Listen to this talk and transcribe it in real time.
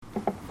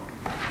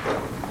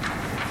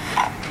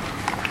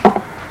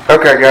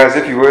Okay, guys,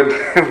 if you would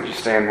you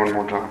stand one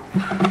more time?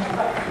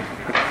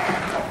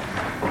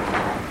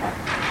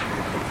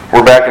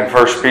 We're back in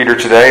 1 Peter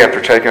today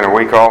after taking a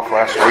week off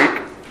last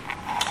week.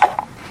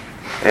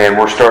 And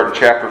we're starting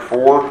chapter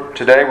 4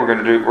 today. We're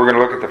going to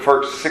look at the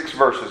first 6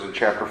 verses in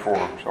chapter 4.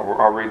 So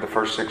I'll read the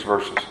first 6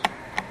 verses.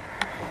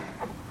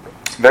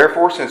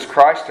 Therefore, since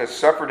Christ has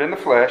suffered in the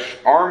flesh,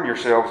 arm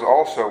yourselves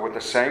also with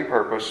the same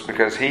purpose,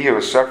 because he who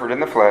has suffered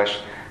in the flesh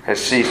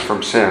has ceased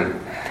from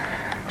sin,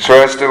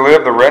 so as to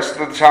live the rest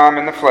of the time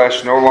in the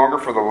flesh, no longer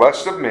for the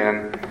lusts of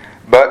men,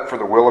 but for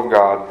the will of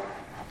God.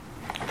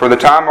 For the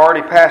time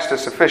already past is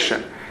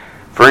sufficient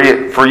for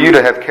you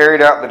to have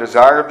carried out the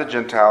desire of the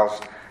Gentiles,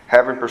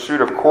 having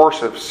pursued of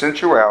course of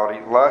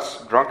sensuality,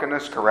 lust,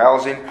 drunkenness,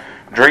 carousing,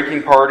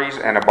 drinking parties,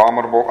 and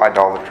abominable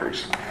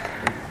idolatries.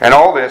 And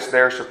all this they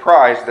are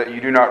surprised that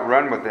you do not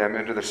run with them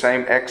into the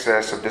same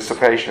excess of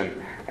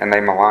dissipation, and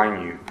they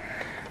malign you.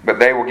 But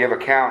they will give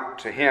account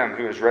to him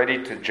who is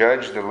ready to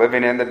judge the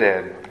living and the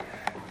dead.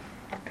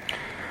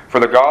 For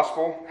the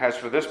gospel has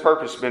for this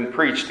purpose been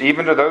preached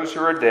even to those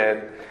who are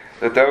dead,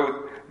 that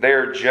though they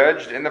are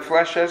judged in the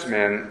flesh as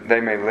men,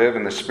 they may live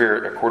in the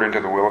spirit according to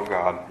the will of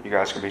God. You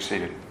guys can be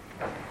seated.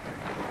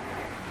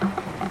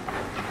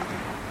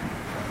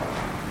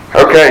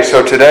 Okay,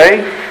 so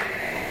today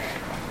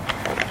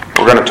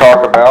we're going to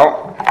talk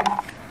about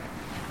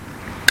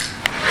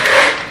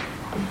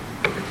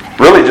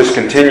really just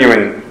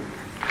continuing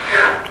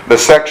the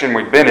section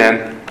we've been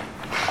in,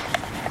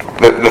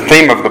 the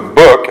theme of the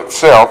book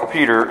itself,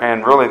 Peter,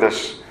 and really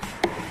this,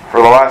 for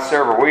the last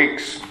several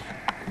weeks,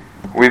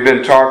 we've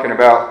been talking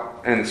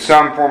about, in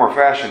some form or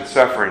fashion,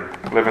 suffering,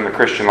 living the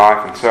Christian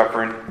life and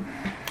suffering,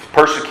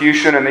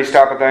 persecution and these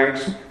type of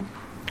things.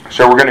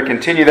 So we're going to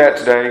continue that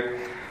today.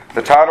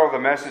 The title of the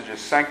message is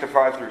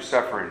Sanctified Through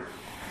Suffering.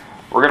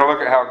 We're going to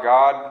look at how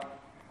God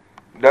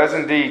does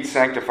indeed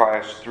sanctify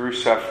us through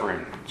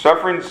suffering.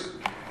 Suffering's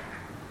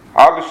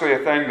obviously a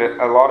thing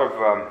that a lot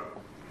of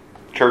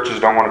churches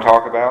don't want to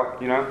talk about.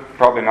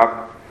 Probably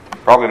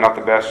not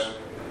the best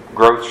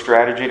growth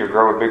strategy to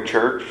grow a big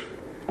church,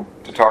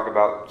 to talk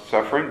about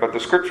suffering, but the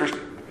Scriptures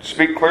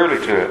speak clearly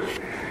to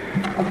it.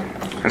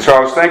 And so I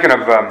was thinking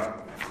of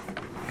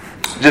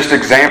just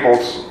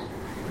examples,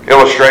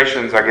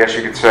 illustrations, I guess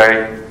you could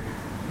say,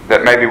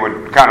 that maybe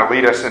would kind of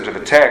lead us into the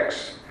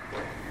text.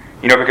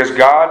 Because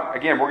God,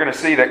 again, we're going to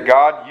see that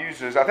God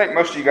uses, I think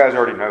most of you guys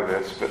already know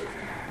this, but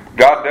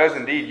God does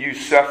indeed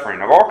use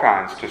suffering of all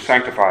kinds to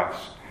sanctify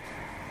us.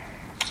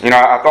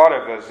 I thought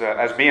of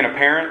as being a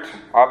parent,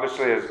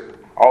 obviously, as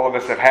all of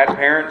us have had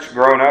parents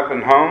growing up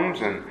in homes,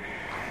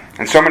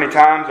 and so many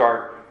times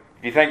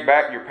if you think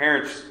back, your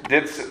parents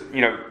did,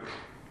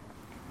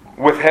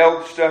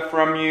 withheld stuff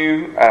from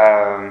you,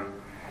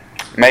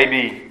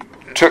 maybe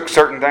took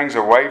certain things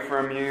away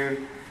from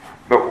you,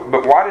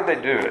 but why did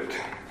they do it?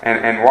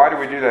 And why do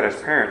we do that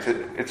as parents?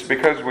 It's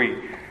because we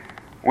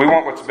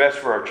want what's best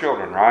for our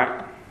children,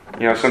 right?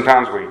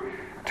 Sometimes we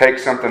take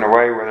something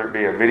away, whether it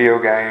be a video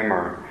game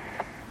or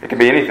it could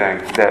be anything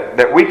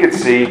that we could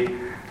see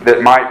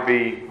that might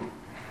be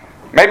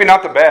maybe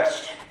not the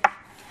best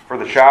for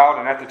the child.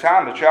 And at the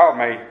time, the child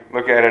may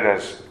look at it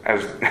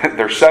as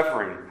they're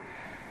suffering.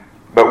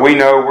 But we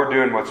know we're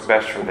doing what's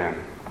best for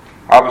them.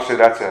 Obviously,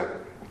 that's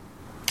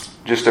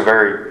just a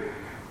very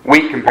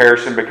weak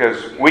comparison,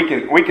 because we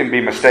can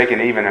be mistaken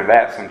even in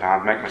that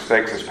sometimes, make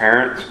mistakes as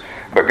parents.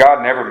 But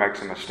God never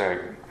makes a mistake.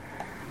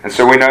 And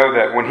so we know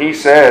that when He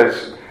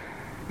says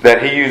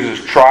that He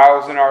uses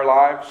trials in our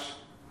lives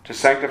to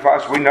sanctify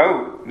us, we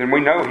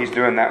know He's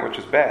doing that which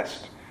is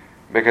best,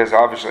 because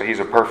obviously He's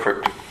a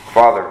perfect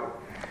Father.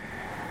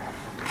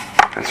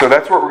 And so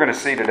that's what we're going to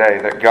see today,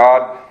 that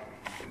God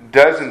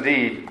does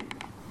indeed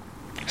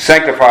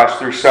sanctify us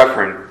through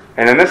suffering.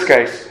 And in this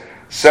case,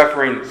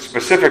 suffering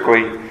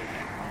specifically,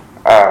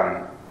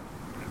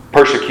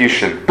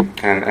 persecution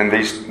and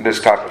this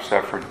type of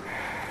suffering.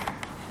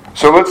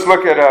 So let's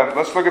look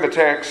at the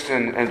text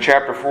in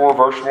chapter 4,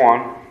 verse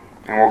 1,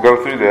 and we'll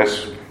go through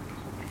this.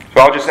 So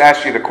I'll just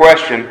ask you the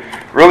question,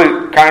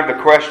 really kind of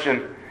the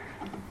question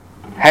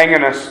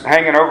hanging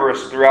over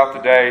us throughout the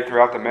day,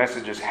 throughout the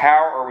message, is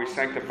how are we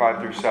sanctified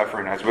through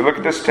suffering? As we look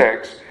at this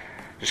text,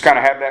 just kind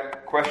of have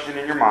that question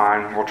in your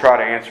mind, and we'll try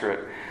to answer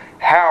it.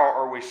 How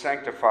are we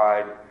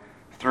sanctified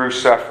through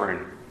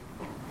suffering?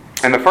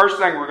 And the first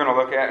thing we're going to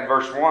look at in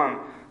verse 1,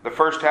 the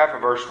first half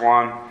of verse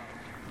 1,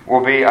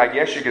 will be, I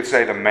guess you could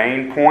say, the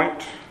main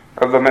point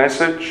of the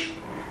message.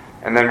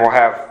 And then we'll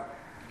have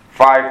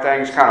 5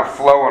 things kind of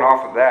flowing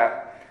off of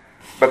that.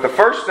 But the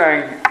first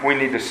thing we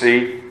need to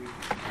see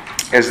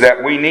is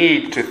that we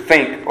need to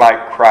think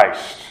like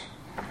Christ.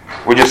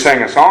 We just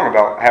sang a song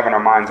about having our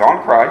minds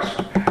on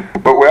Christ,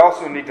 but we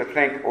also need to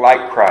think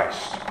like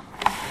Christ.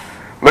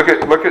 Look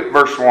at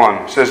verse 1.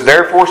 It says,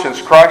 "Therefore,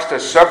 since Christ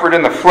has suffered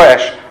in the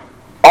flesh,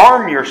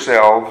 arm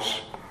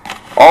yourselves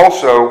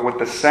also with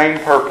the same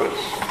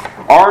purpose."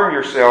 Arm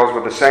yourselves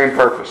with the same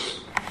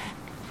purpose.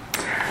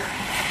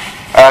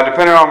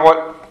 Depending on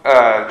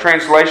what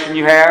translation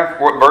you have,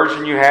 what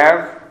version you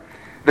have,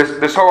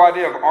 this whole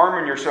idea of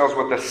arming yourselves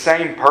with the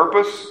same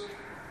purpose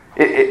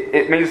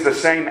It means the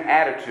same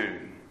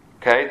attitude,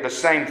 okay? The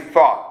same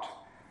thought,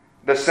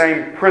 the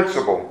same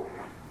principle,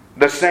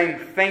 the same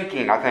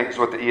thinking, I think is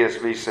what the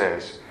ESV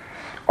says.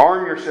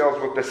 Arm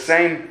yourselves with the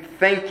same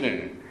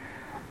thinking.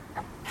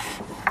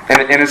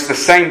 And it's the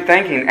same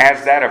thinking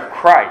as that of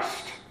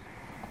Christ.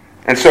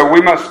 And so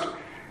we must,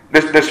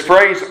 this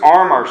phrase,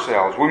 arm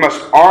ourselves, we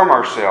must arm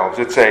ourselves.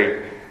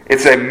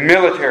 It's a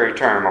military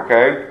term,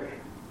 okay?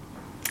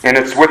 And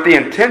it's with the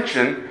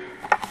intention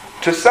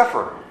to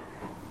suffer.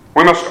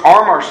 We must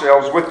arm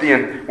ourselves with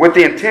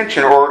the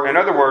intention, or in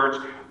other words,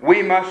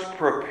 we must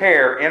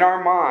prepare in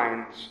our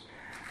minds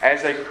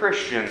as a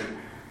Christian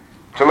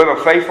to live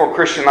a faithful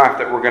Christian life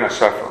that we're going to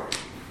suffer.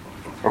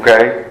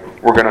 Okay?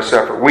 We're going to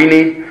suffer.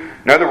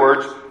 In other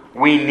words,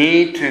 we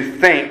need to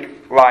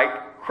think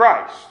like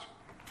Christ.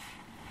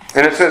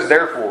 And it says,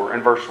 therefore,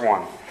 in verse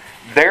 1,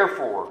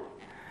 therefore,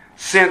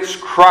 since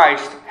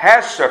Christ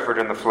has suffered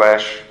in the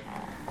flesh,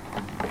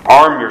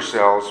 arm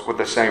yourselves with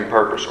the same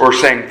purpose, or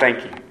same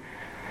thinking.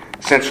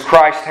 Since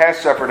Christ has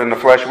suffered in the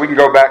flesh, we can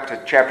go back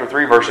to chapter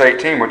 3, verse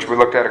 18, which we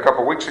looked at a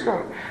couple weeks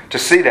ago, to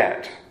see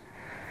that.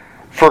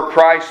 For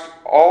Christ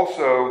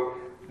also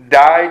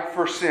died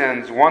for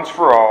sins once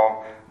for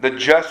all, the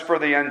just for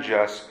the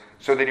unjust,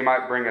 so that He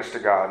might bring us to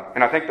God.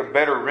 And I think the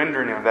better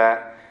rendering of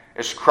that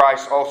is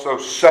Christ also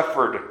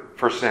suffered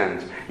for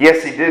sins.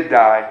 Yes, He did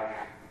die,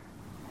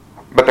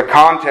 but the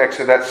context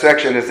of that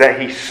section is that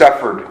He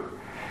suffered.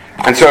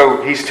 And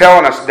so He's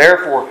telling us,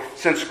 therefore,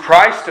 since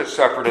Christ has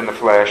suffered in the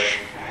flesh,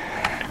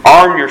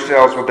 arm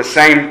yourselves with the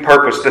same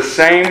purpose, the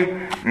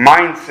same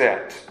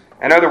mindset.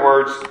 In other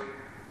words,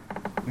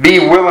 be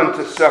willing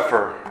to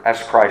suffer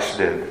as Christ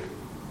did.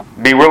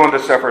 Be willing to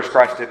suffer as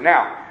Christ did.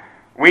 Now,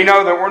 we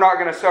know that we're not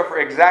going to suffer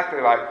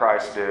exactly like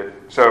Christ did.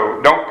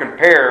 So don't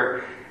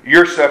compare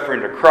your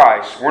suffering to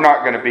Christ. We're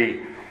not going to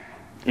be,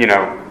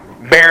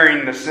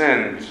 bearing the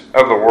sins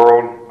of the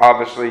world,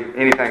 obviously,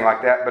 anything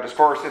like that. But as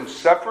far as Him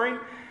suffering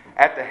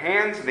at the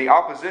hands of the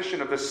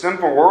opposition of this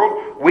sinful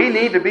world, we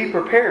need to be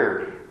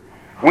prepared.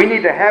 We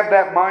need to have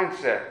that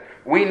mindset.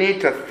 We need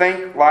to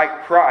think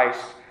like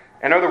Christ.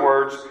 In other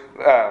words,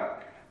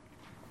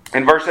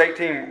 in verse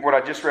 18, what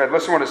I just read,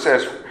 listen what it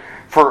says.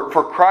 For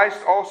Christ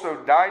also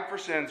died for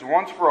sins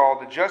once for all,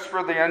 the just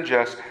for the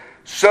unjust,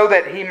 so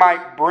that He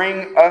might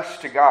bring us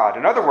to God.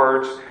 In other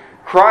words,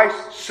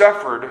 Christ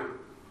suffered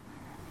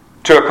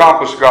to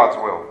accomplish God's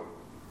will.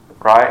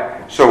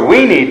 Right? So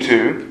we need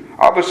to,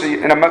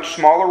 obviously in a much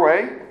smaller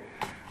way,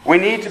 we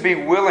need to be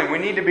willing. We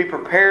need to be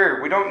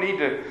prepared. We don't need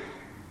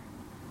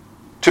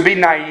to be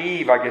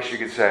naive, I guess you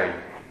could say.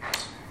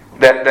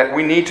 That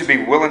we need to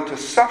be willing to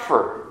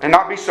suffer and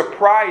not be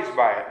surprised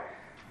by it.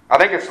 I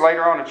think it's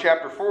later on in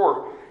chapter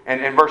 4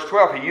 and in verse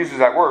 12 He uses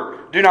that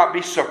word. Do not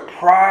be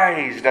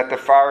surprised at the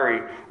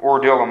fiery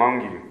ordeal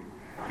among you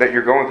that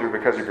you're going through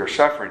because of your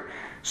suffering.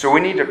 So we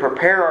need to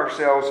prepare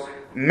ourselves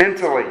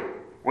mentally.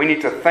 We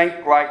need to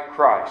think like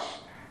Christ.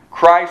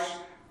 Christ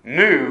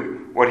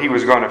knew what He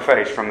was going to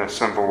face from this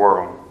sinful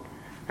world.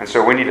 And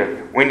so we need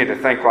to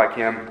think like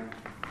Him.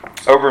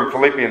 Over in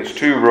Philippians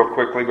 2, real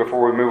quickly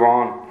before we move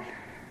on.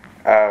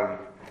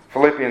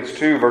 Philippians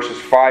 2,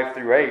 verses 5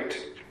 through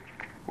 8.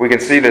 We can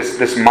see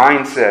this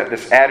mindset,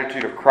 this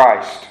attitude of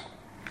Christ.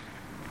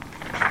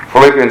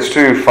 Philippians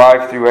 2,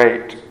 5 through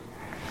 8.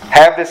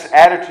 Have this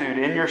attitude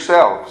in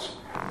yourselves,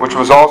 which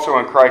was also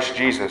in Christ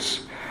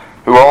Jesus,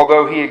 who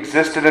although He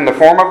existed in the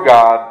form of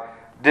God,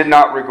 did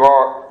not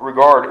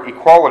regard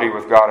equality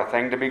with God a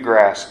thing to be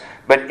grasped,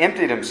 but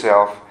emptied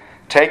Himself,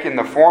 taking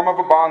the form of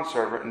a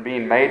bondservant and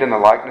being made in the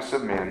likeness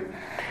of men.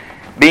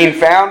 Being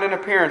found in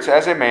appearance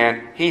as a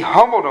man, He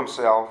humbled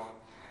Himself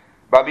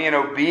by being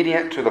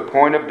obedient to the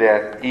point of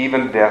death,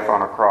 even death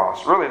on a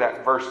cross. Really,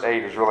 that verse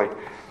 8 is really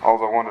all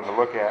I wanted to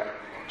look at.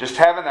 Just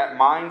having that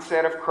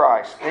mindset of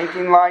Christ,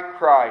 thinking like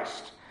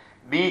Christ.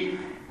 In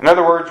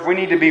other words, we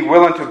need to be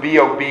willing to be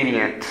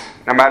obedient,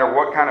 no matter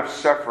what kind of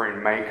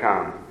suffering may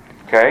come.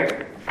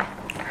 Okay?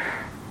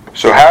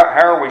 So how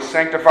are we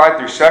sanctified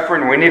through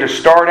suffering? We need to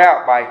start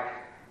out by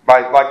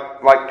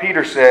like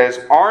Peter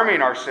says,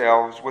 arming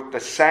ourselves with the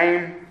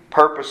same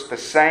purpose, the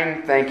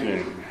same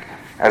thinking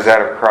as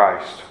that of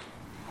Christ.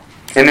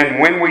 And then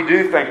when we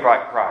do think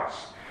like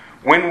Christ,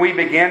 when we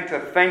begin to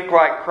think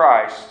like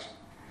Christ,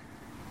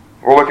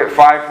 we'll look at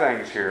 5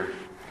 things here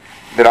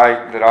that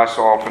I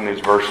saw from these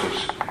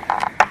verses.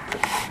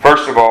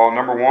 First of all,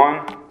 number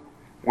 1,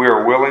 we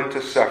are willing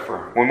to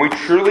suffer. When we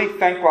truly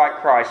think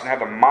like Christ and have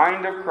the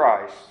mind of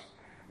Christ,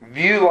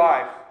 view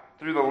life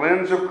through the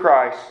lens of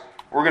Christ,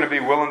 we're going to be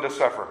willing to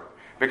suffer.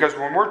 Because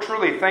when we're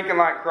truly thinking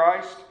like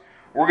Christ,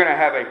 we're going to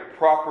have a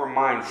proper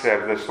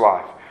mindset of this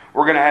life.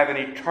 We're going to have an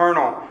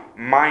eternal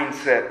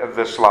mindset of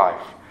this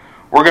life.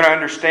 We're going to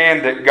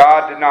understand that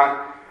God did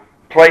not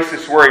place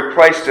us where He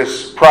placed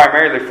us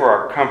primarily for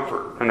our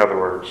comfort, in other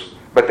words,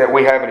 but that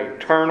we have an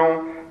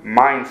eternal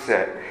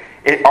mindset.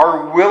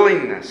 Our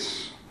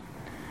willingness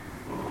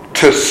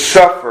to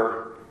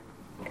suffer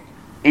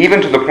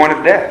even to the point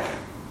of death.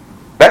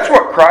 That's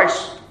what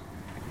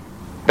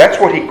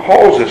He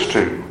calls us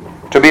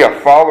to be a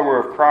follower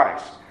of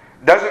Christ.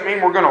 Doesn't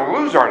mean we're going to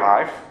lose our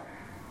life,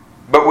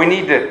 but we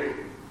need to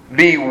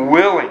be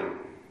willing.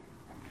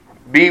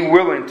 Be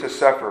willing to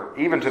suffer,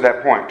 even to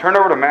that point. Turn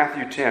over to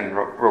Matthew 10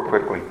 real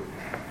quickly.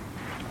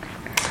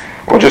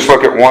 We'll just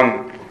look at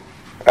one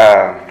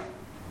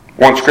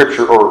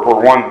scripture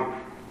or one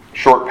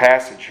short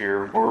passage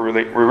here where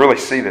we really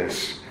see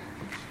this.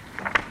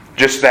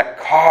 Just that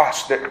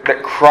cost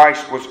that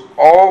Christ was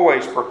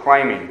always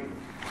proclaiming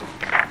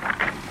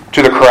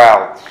to the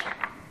crowds.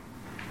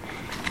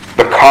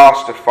 The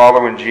cost of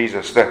following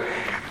Jesus.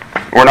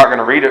 We're not going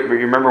to read it, but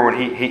you remember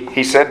when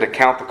he said to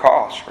count the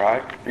cost,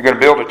 right? If you're going to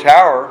build a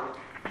tower,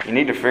 you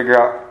need to figure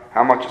out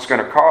how much it's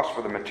going to cost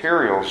for the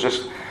materials.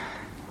 Just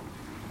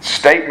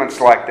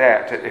statements like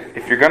that.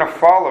 If you're going to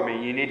follow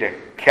me, you need to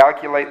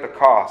calculate the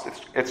cost.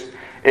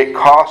 It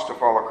costs to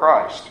follow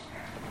Christ.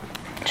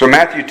 So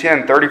Matthew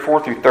 10,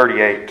 34 through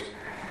 38.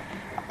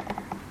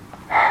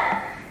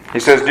 He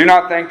says, "Do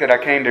not think that I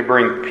came to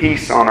bring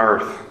peace on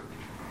earth.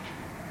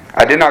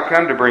 I did not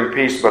come to bring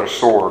peace, but a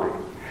sword.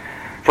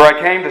 For I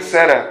came to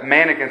set a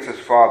man against his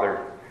father,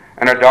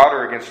 and a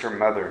daughter against her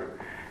mother,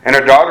 and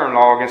a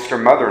daughter-in-law against her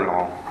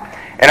mother-in-law.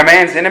 And a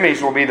man's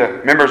enemies will be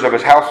the members of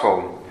his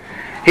household.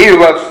 He who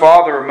loves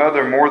father or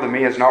mother more than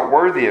me is not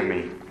worthy of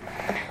me.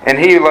 And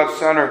he who loves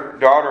son or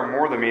daughter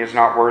more than me is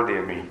not worthy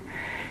of me.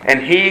 And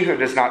he who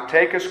does not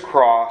take his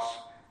cross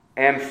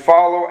and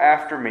follow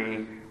after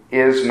me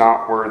is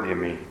not worthy of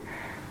me."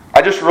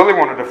 I just really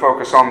wanted to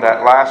focus on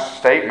that last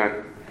statement,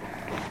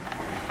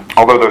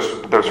 although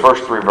those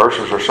first three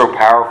verses are so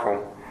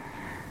powerful.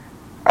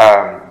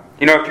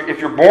 If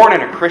you're born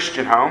in a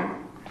Christian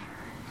home,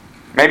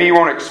 maybe you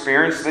won't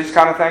experience these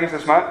kind of things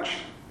as much.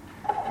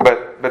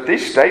 But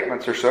these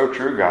statements are so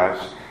true, guys,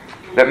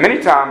 that many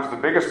times the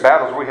biggest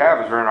battles we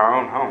have is in our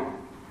own home.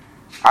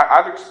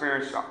 I've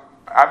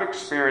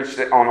experienced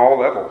it on all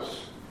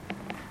levels.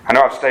 I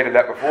know I've stated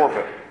that before,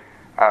 but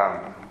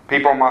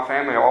people in my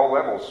family at all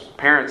levels,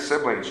 parents,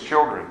 siblings,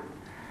 children.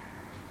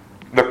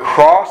 The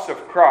cross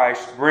of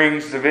Christ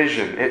brings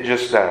division. It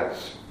just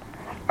does.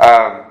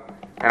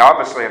 And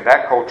obviously in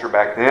that culture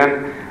back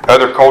then,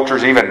 other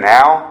cultures even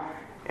now,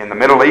 in the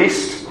Middle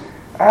East,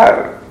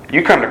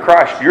 you come to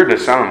Christ, you're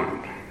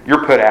disowned.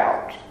 You're put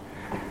out.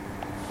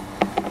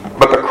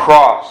 But the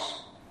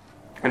cross,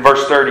 in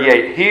verse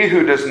 38, "He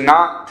who does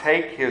not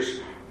take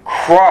his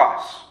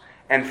cross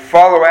and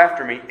follow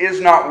after me is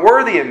not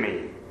worthy of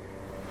me."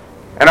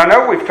 And I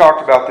know we've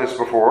talked about this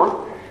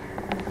before,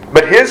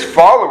 but his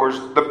followers,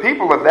 the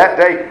people of that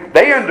day,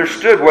 they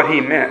understood what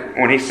he meant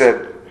when he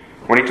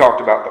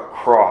talked about the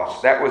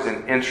cross. That was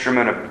an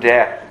instrument of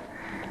death.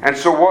 And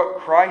so what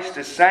Christ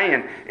is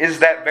saying is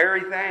that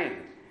very thing.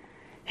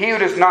 He who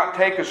does not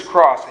take his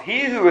cross,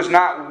 he who is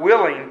not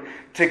willing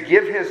to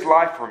give his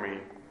life for me,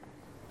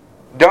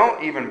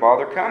 don't even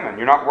bother coming.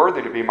 You're not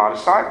worthy to be my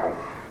disciple.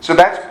 So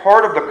that's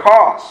part of the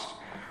cost.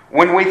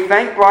 When we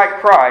think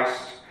like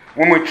Christ,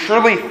 when we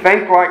truly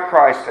think like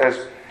Christ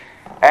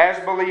as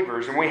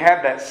believers, and we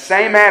have that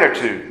same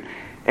attitude,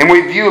 and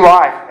we view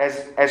life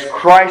as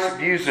Christ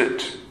views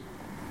it,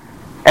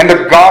 and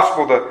the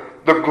gospel,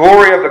 the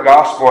glory of the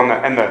gospel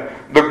and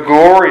the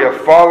glory of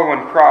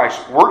following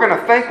Christ, we're going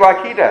to think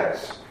like He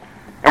does.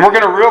 And we're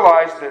going to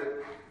realize that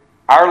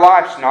our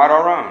life's not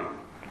our own.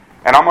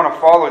 And I'm going to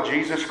follow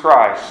Jesus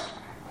Christ,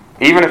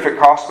 even if it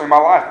costs me my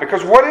life.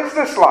 Because what is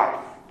this life?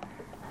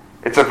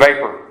 It's a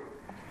vapor.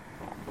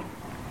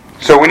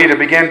 So we need to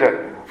begin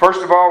to,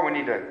 first of all, we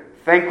need to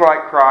think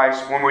like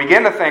Christ. When we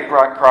begin to think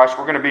like Christ,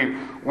 we're going to be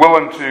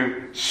willing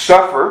to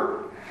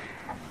suffer.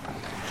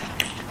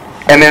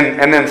 And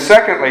then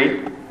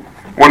secondly,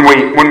 when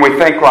we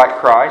think like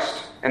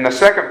Christ, in the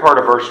second part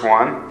of verse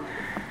 1,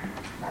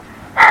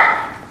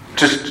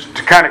 just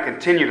to kind of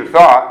continue the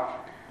thought,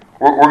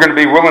 we're going to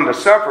be willing to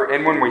suffer.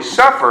 And when we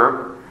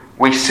suffer,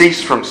 we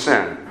cease from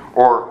sin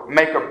or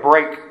make a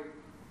break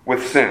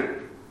with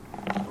sin.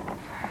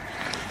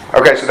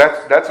 Okay, so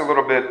that's a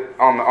little bit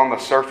on the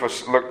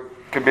surface.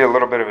 Could be a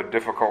little bit of a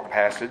difficult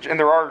passage, and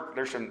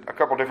there's a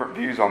couple different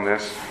views on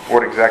this.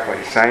 What exactly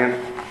he's saying.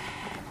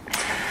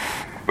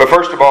 But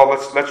first of all,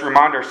 let's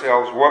remind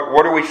ourselves,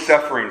 what are we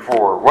suffering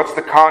for? What's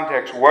the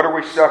context? What are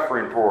we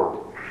suffering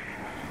for?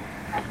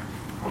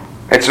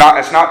 It's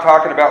not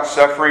talking about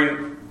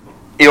suffering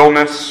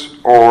illness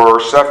or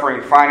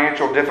suffering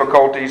financial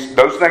difficulties.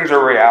 Those things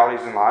are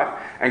realities in life,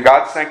 and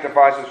God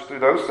sanctifies us through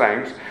those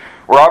things.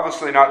 We're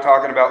obviously not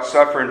talking about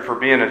suffering for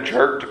being a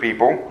jerk to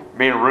people,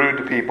 being rude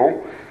to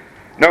people.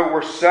 No,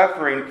 we're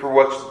suffering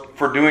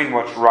for doing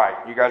what's right.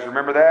 You guys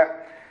remember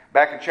that?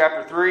 Back in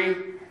chapter 3,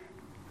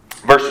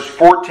 verses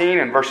 14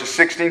 and verses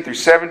 16 through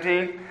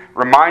 17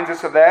 reminds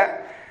us of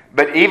that.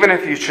 But even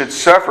if you should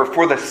suffer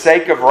for the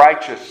sake of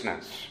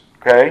righteousness,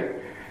 okay,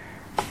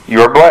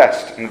 you are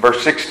blessed. In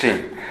verse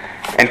 16,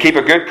 and keep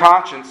a good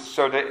conscience,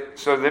 so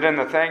that in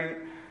the thing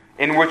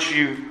in which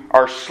you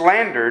are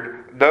slandered,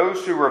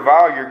 those who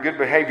revile your good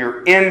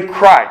behavior in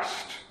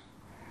Christ.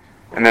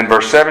 And then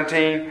verse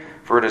 17,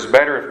 for it is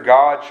better if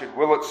God should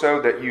will it so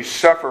that you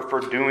suffer for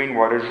doing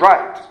what is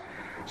right.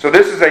 So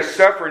this is a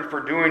suffering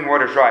for doing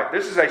what is right.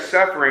 This is a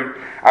suffering,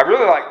 I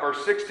really like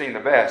verse 16 the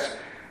best.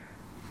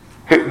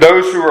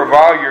 Those who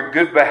revile your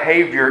good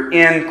behavior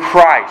in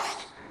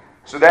Christ.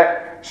 So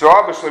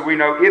obviously we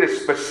know it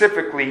is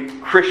specifically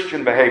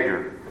Christian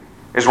behavior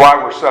is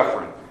why we're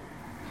suffering.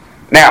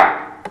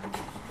 Now,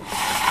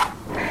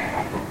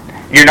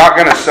 you're not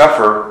going to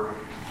suffer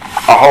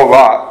a whole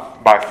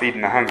lot by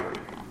feeding the hungry.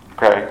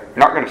 Okay? You're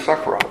not going to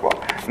suffer a whole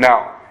lot.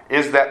 Now,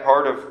 is that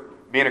part of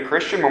being a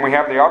Christian when we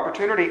have the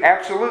opportunity?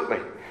 Absolutely.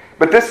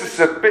 But this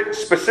is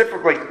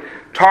specifically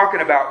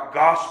talking about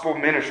gospel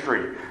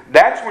ministry.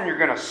 That's when you're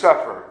going to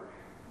suffer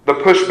the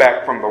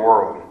pushback from the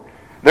world.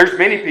 There's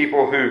many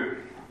people who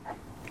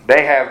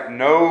they have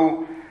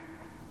no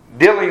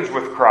dealings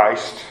with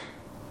Christ,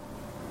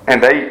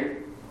 and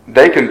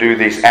they can do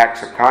these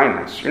acts of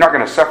kindness. You're not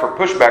going to suffer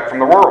pushback from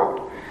the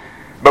world.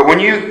 But when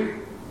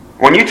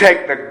you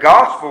take the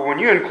gospel, when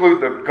you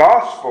include the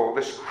gospel,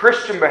 this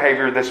Christian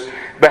behavior, this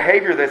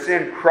behavior that's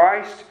in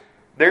Christ,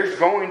 there's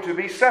going to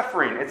be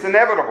suffering. It's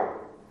inevitable.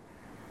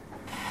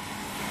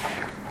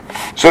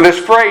 So this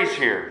phrase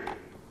here,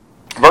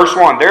 verse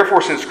 1,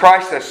 therefore since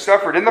Christ has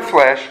suffered in the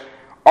flesh,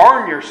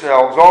 arm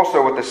yourselves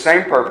also with the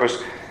same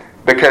purpose,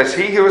 because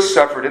he who has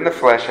suffered in the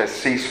flesh has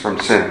ceased from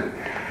sin.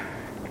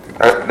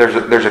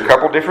 There's a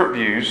couple different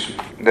views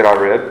that I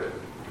read.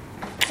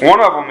 One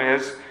of them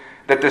is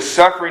that this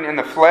suffering in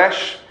the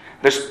flesh,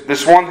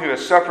 this one who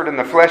has suffered in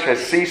the flesh has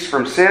ceased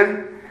from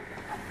sin.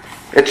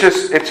 It's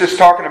just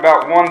talking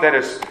about one that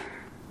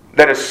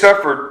has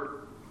suffered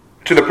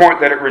to the point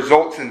that it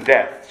results in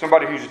death.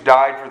 Somebody who's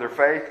died for their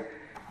faith,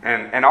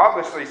 and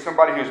obviously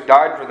somebody who's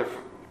died for their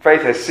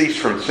faith has ceased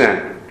from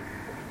sin.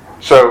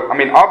 So,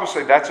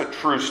 obviously that's a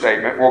true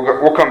statement.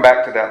 We'll come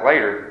back to that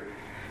later.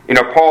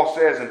 Paul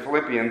says in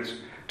Philippians,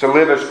 to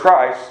live as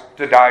Christ,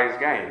 to die as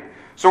gain.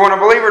 So when a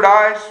believer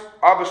dies,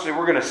 obviously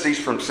we're going to cease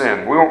from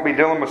sin. We won't be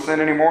dealing with sin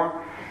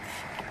anymore.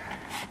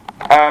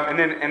 And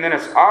then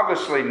it's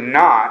obviously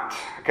not.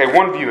 Okay,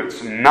 one view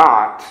it's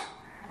not,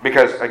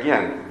 because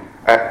again,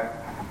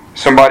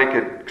 somebody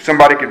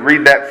could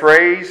read that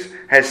phrase,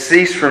 has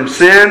ceased from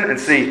sin, and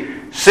see,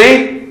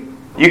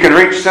 you can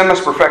reach sinless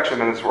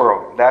perfection in this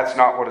world. That's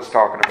not what it's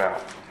talking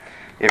about.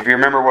 If you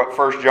remember what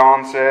 1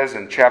 John says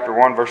in chapter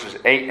 1, verses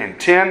 8 and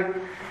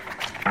 10,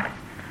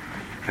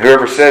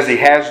 whoever says he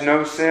has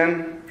no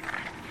sin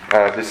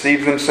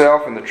deceives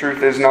himself, and the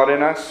truth is not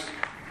in us.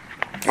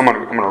 I'm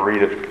going to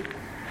read it.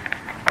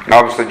 And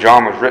obviously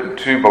John was written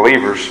to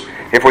believers.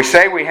 If we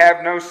say we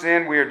have no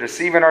sin, we are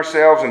deceiving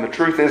ourselves, and the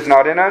truth is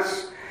not in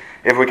us.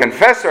 If we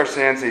confess our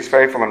sins, He's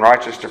faithful and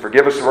righteous to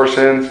forgive us of our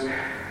sins,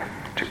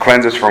 to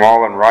cleanse us from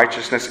all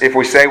unrighteousness. If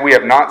we say we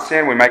have not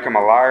sinned, we make Him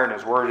a liar, and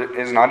His word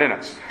is not in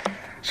us.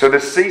 So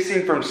the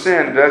ceasing from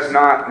sin does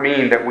not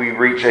mean that we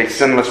reach a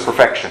sinless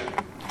perfection.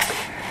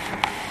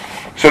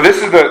 So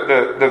this is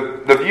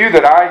the view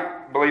that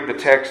I believe the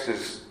text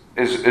is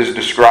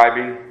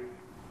describing.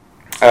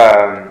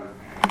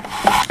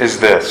 Is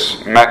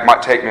this. It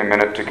might take me a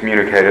minute to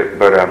communicate it,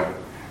 but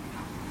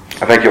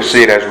I think you'll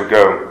see it as we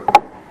go.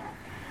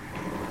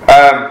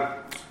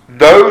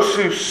 Those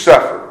who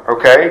suffer,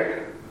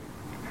 okay,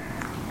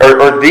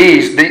 or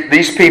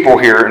these people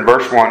here in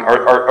verse 1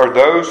 are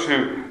those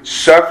who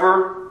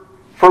suffer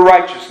for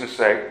righteousness'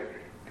 sake,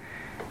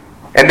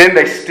 and then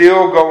they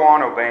still go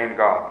on obeying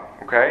God.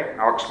 Okay?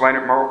 I'll explain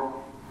it more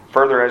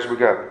further as we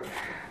go.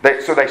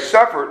 They're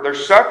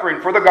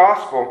suffering for the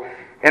gospel,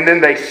 and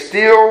then they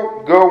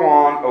still go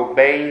on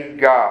obeying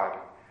God.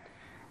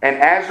 And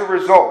as a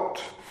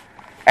result,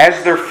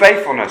 as their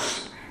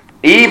faithfulness,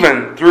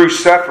 even through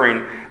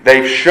suffering,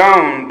 they've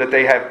shown that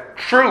they have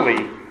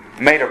truly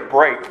made a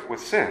break with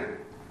sin.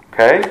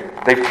 Okay?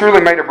 They've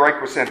truly made a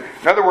break with sin.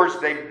 In other words,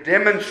 they've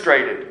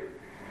demonstrated.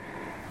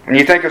 When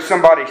you think of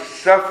somebody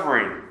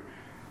suffering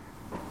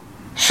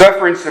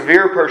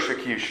severe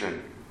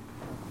persecution,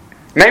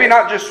 maybe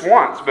not just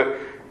once, but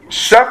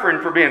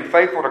suffering for being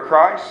faithful to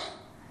Christ,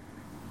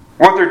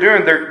 what they're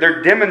doing,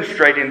 they're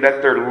demonstrating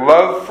that their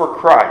love for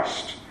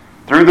Christ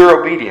through their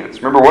obedience.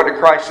 Remember, what did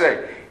Christ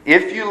say?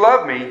 If you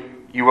love me,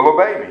 you will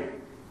obey me.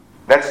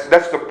 That's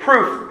the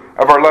proof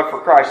of our love for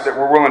Christ, that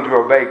we're willing to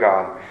obey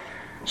God.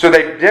 So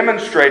they've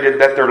demonstrated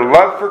that their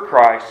love for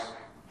Christ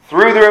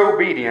through their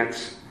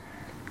obedience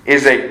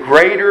is a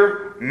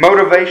greater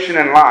motivation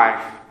in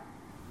life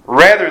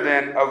rather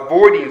than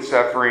avoiding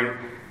suffering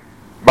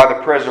by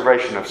the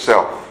preservation of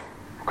self.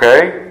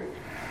 Okay?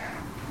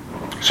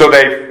 So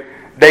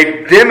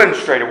they've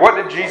demonstrated. What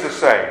did Jesus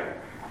say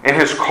in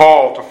His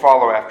call to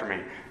follow after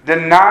me?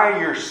 Deny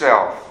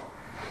yourself.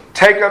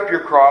 Take up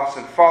your cross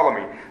and follow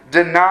me.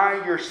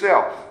 Deny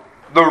yourself.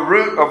 The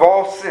root of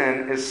all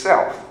sin is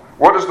self.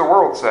 What does the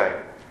world say?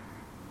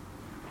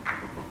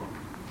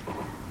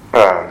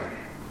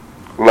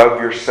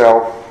 Love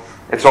yourself.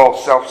 It's all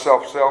self,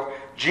 self, self.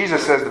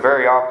 Jesus says the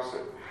very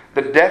opposite.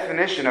 The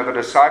definition of a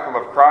disciple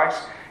of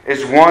Christ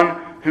is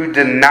one who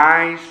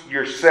denies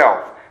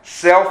yourself.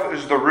 Self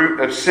is the root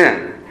of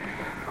sin.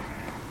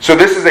 So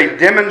this is a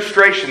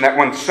demonstration that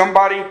when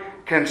somebody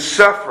can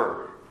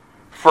suffer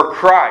for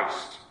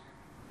Christ,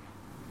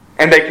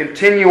 and they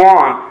continue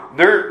on,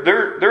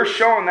 they're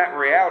showing that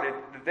reality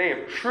that they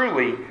have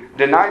truly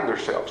denied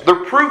themselves.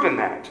 They're proving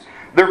that.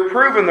 They're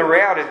proving the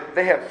reality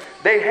that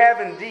they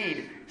have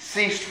indeed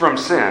ceased from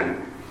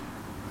sin.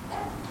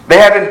 They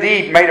have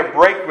indeed made a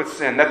break with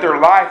sin, that their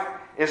life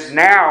is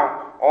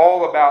now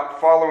all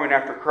about following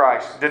after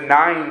Christ,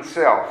 denying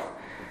self.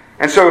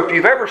 And so if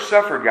you've ever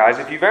suffered, guys,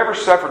 if you've ever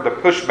suffered the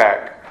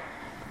pushback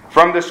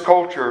from this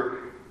culture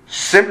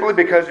simply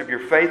because of your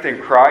faith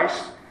in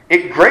Christ,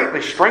 it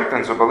greatly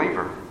strengthens a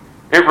believer.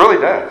 It really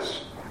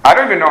does. I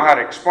don't even know how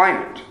to explain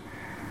it,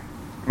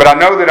 but I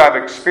know that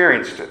I've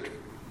experienced it.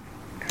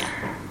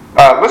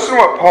 Listen to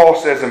what Paul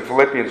says in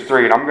Philippians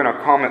 3, and I'm going to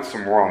comment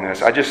some more on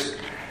this.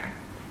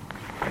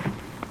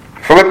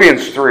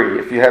 Philippians 3,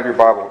 if you have your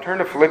Bible, turn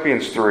to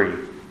Philippians 3.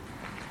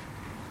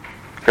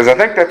 Because I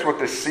think that's what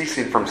this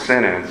ceasing from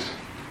sin is.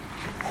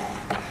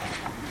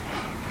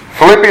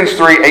 Philippians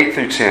 3, 8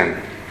 through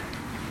 10.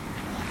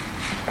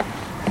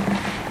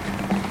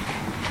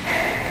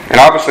 And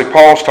obviously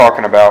Paul's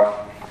talking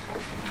about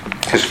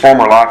his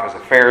former life as a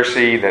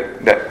Pharisee,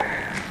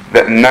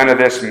 that none of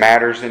this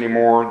matters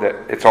anymore, that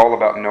it's all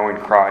about knowing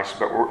Christ.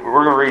 But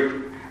we're going to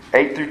read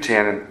 8 through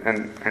 10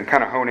 and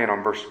kind of hone in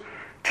on verse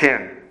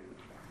 10.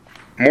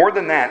 More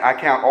than that, I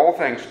count all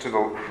things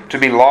to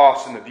be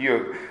lost in the view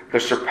of the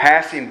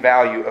surpassing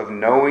value of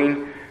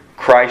knowing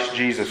Christ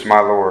Jesus my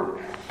Lord,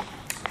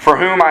 for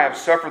whom I have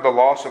suffered the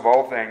loss of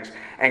all things,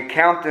 and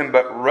count them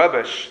but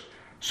rubbish,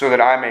 so that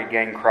I may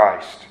gain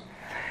Christ,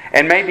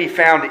 and may be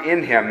found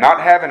in Him,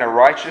 not having a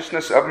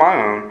righteousness of my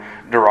own,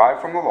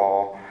 derived from the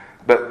law,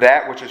 but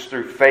that which is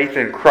through faith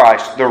in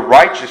Christ, the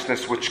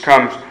righteousness which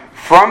comes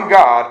from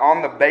God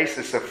on the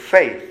basis of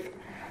faith.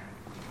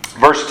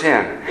 Verse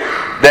 10,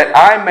 that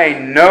I may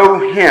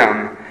know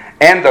Him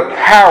and the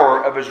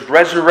power of His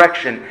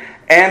resurrection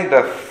and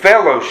the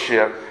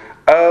fellowship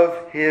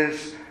of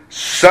His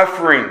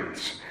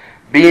sufferings,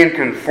 being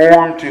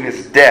conformed to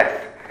His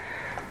death.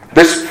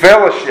 This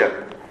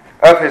fellowship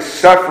of His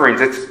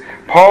sufferings,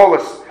 Paul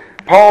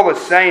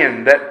is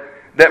saying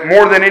that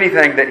more than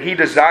anything, that he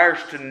desires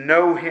to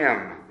know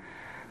Him.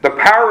 The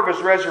power of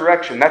His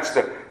resurrection, that's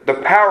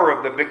the power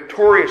of the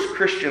victorious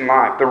Christian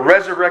life, the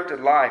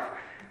resurrected life.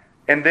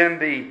 And then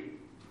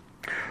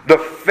the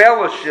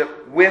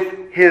fellowship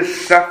with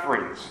His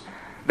sufferings.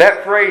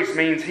 That phrase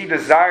means he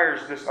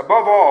desires this,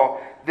 above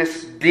all,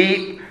 this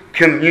deep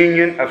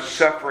communion of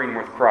suffering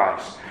with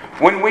Christ.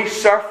 When we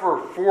suffer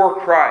for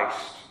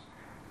Christ,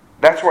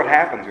 that's what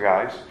happens,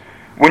 guys.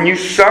 When you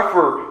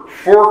suffer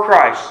for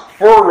Christ,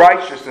 for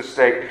righteousness'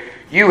 sake,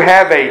 you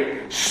have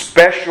a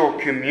special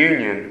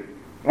communion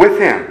with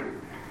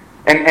Him.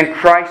 And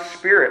Christ's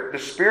Spirit, the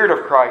Spirit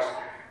of Christ,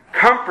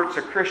 comforts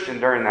a Christian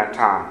during that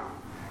time.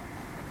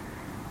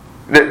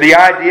 The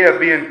idea of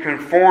being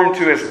conformed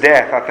to His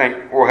death, I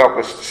think, will help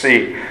us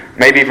see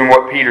maybe even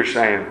what Peter's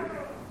saying.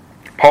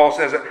 Paul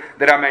says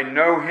that I may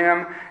know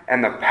Him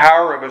and the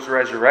power of His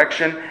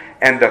resurrection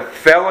and the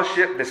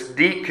fellowship, this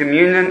deep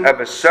communion of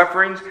His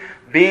sufferings,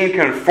 being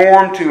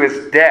conformed to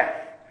His death.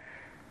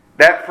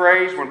 That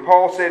phrase, when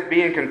Paul said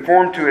being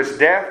conformed to His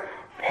death,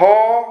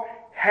 Paul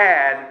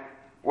had,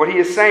 what he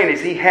is saying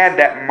is he had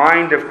that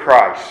mind of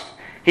Christ.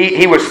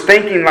 He was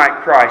thinking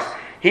like Christ.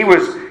 He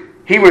was.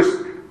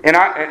 In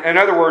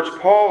other words,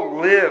 Paul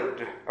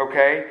lived,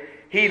 okay?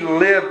 He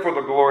lived for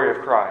the glory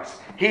of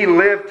Christ. He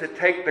lived to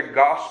take the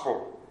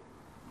gospel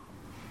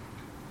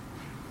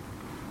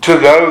to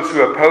those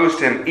who opposed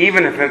him,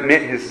 even if it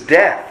meant his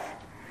death.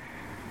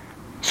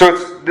 So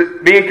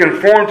it's being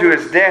conformed to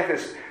His death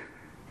is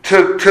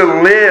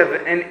to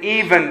live and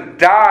even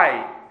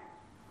die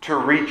to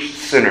reach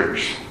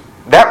sinners.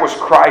 That was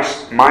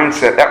Christ's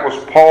mindset. That was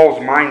Paul's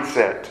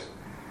mindset.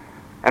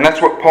 And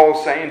that's what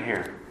Paul's saying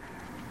here.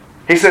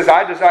 He says,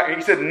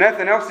 he said,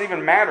 nothing else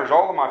even matters.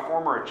 All of my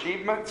former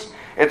achievements.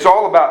 It's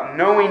all about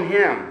knowing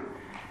Him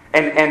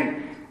and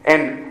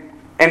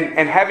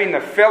having the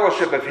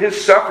fellowship of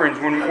His sufferings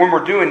when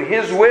we're doing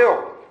His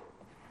will.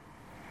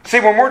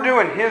 See, when we're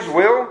doing His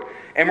will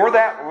and we're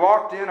that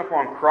locked in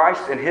upon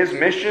Christ and His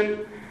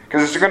mission,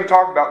 because it's going to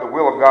talk about the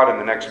will of God in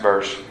the next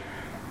verse.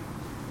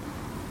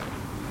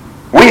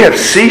 We have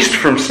ceased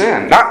from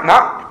sin.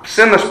 Not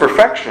sinless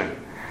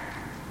perfection,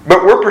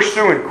 but we're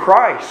pursuing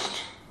Christ.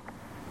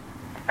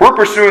 We're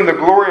pursuing the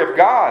glory of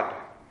God.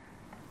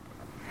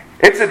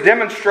 It's a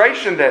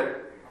demonstration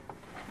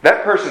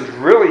that person's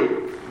really,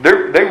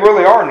 they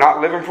really are not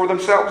living for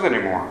themselves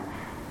anymore.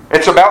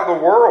 It's about the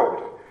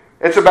world.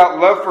 It's about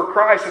love for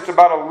Christ. It's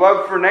about a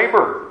love for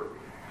neighbor.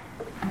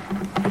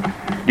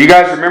 Do you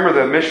guys remember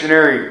the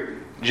missionary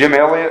Jim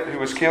Elliot who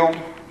was killed?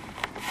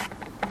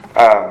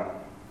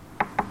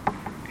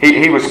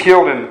 He was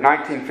killed in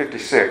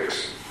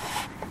 1956.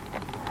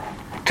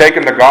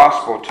 Taking the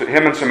gospel to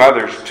him and some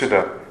others to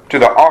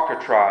the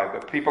Auca tribe,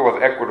 the people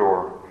of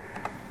Ecuador.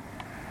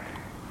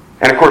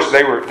 And of course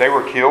they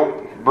were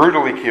killed,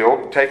 brutally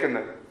killed,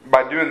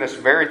 by doing this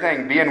very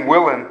thing, being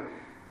willing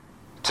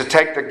to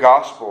take the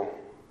gospel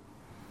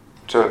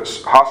to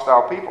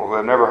hostile people who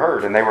had never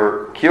heard, and they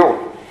were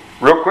killed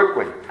real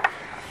quickly.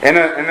 And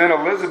then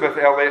Elizabeth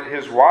Elliot,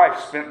 his wife,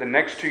 spent the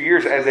next 2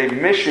 years as a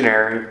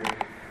missionary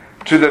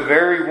to the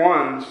very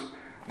ones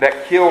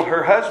that killed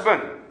her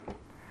husband.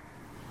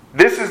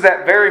 This is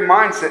that very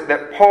mindset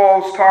that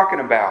Paul's talking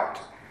about.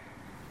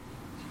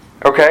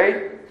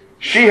 Okay?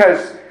 She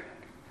has...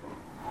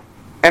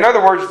 In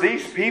other words,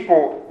 these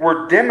people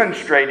were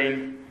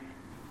demonstrating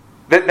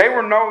that they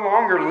were no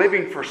longer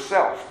living for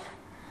self.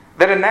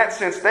 That in that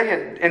sense, they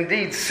had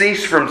indeed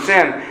ceased from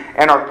sin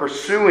and are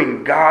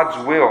pursuing God's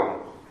will,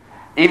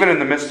 even in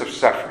the midst of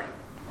suffering.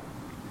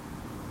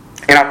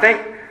 And I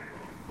think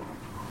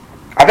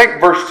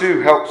verse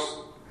 2 helps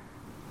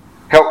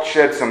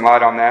shed some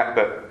light on that.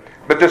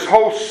 But this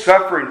whole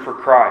suffering for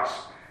Christ,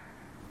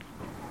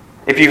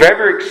 if you've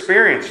ever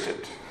experienced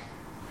it,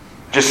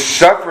 just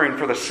suffering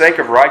for the sake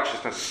of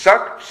righteousness,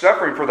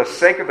 suffering for the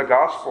sake of the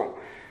gospel,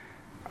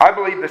 I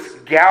believe this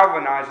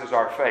galvanizes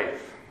our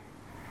faith.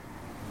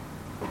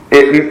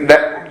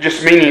 That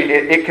just meaning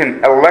it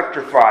can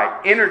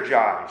electrify,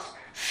 energize,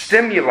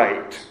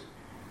 stimulate,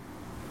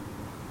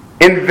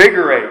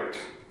 invigorate,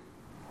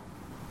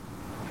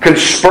 can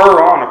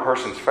spur on a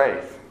person's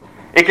faith.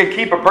 It can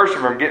keep a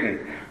person from getting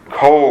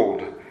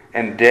cold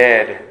and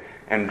dead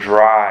and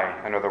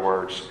dry, in other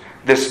words.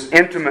 This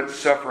intimate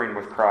suffering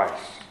with Christ.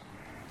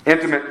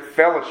 Intimate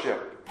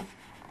fellowship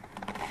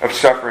of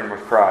suffering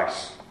with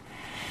Christ.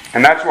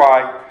 And that's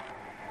why,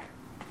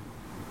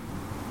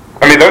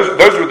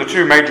 those are the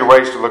two major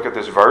ways to look at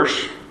this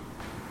verse.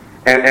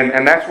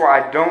 And that's why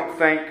I don't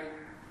think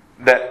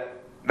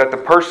that the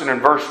person in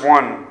verse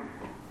 1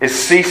 is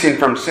ceasing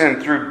from sin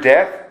through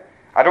death.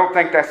 I don't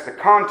think that's the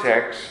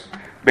context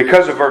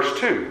because of verse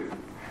 2.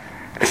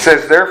 It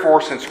says, "Therefore,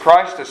 since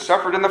Christ has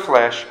suffered in the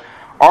flesh,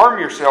 arm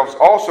yourselves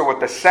also with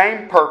the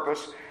same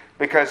purpose,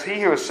 because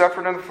he who has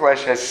suffered in the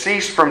flesh has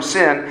ceased from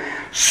sin,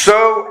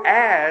 so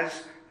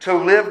as to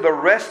live the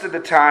rest of the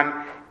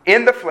time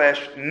in the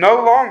flesh,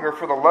 no longer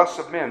for the lusts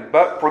of men,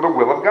 but for the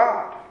will of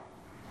God."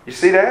 You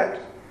see that?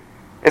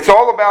 It's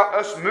all about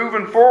us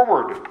moving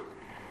forward.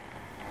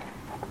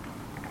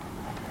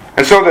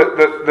 And so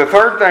the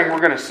third thing we're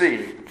going to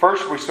see,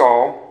 first we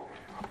saw,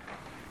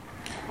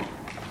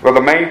 well,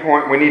 the main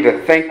point, we need to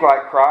think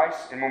like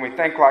Christ. And when we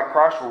think like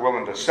Christ, we're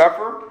willing to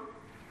suffer.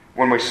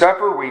 When we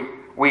suffer,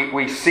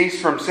 we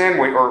cease from sin,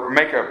 or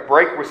make a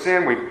break with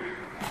sin.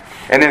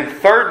 And then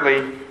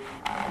thirdly,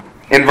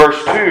 in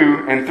verse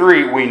 2 and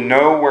 3, we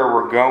know where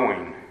we're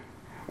going.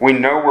 We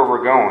know where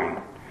we're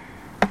going.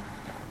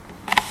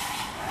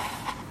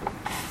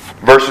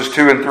 Verses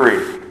 2 and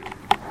 3.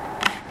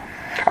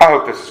 I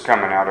hope this is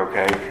coming out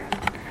okay.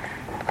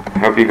 I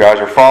hope you guys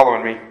are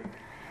following me.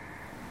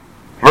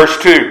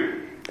 Verse 2.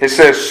 It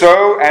says,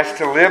 "So as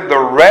to live the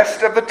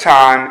rest of the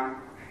time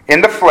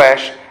in the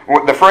flesh."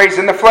 The phrase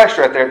 "in the flesh"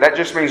 right there, that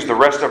just means the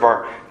rest of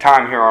our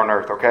time here on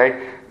earth,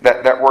 okay?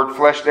 That word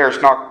 "flesh" there,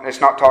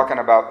 it's not talking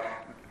about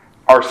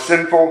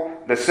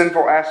the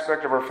sinful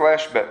aspect of our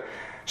flesh, but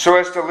so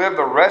as to live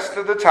the rest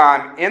of the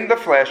time in the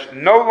flesh,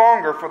 no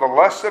longer for the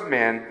lusts of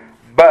men,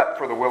 but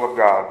for the will of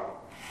God.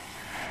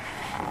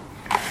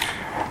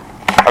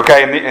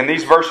 Okay, in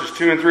these verses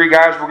 2 and 3,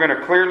 guys, we're going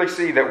to clearly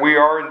see that we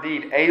are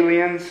indeed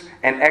aliens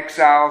and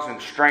exiles and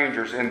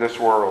strangers in this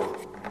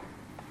world.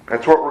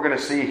 That's what we're going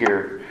to see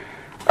here.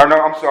 Oh no,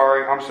 I'm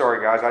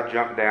sorry, guys. I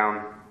jumped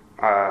down.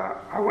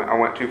 I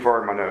went too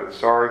far in my notes.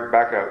 Sorry,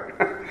 back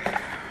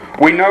up.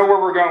 We know where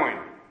we're going.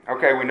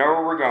 Okay, we know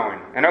where we're going.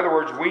 In other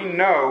words, we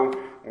know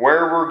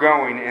where we're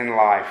going in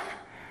life.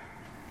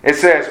 It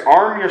says,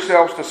 "Arm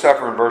yourselves to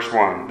suffer" in verse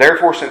 1.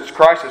 "Therefore, since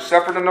Christ has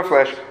suffered in the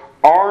flesh,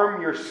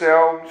 arm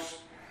yourselves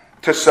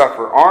to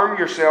suffer." Arm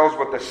yourselves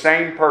with the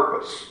same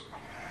purpose.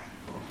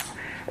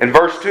 In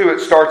verse 2, it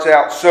starts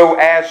out, "so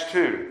as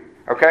to."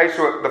 Okay,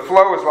 so the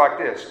flow is like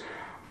this.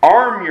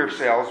 Arm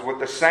yourselves with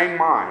the same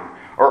mind,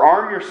 or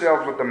arm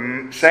yourselves with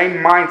the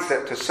same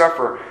mindset to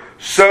suffer,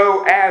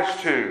 so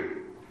as to,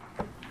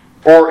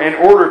 or in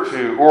order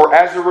to, or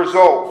as a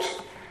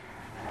result,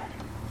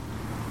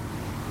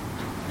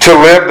 to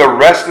live the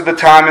rest of the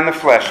time in the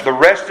flesh, the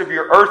rest of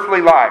your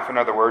earthly life, in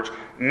other words,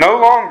 no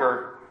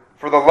longer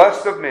for the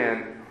lust of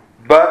men,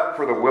 but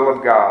for the will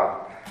of God.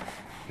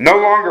 No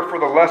longer for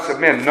the lust of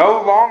men.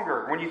 No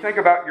longer, when you think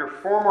about your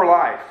former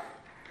life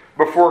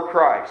before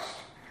Christ,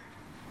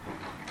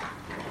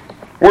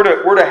 we're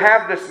to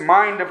have this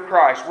mind of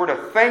Christ. We're to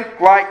think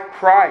like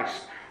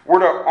Christ. We're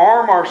to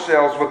arm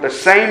ourselves with the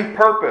same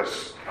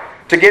purpose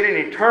to get an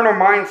eternal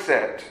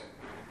mindset.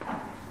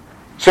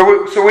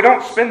 So we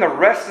don't spend the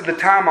rest of the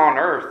time on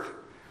earth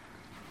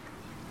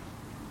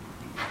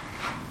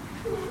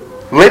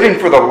living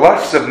for the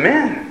lusts of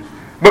men,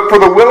 but for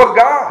the will of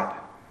God.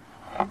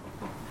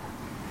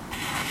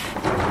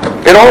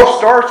 It all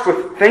starts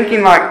with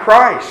thinking like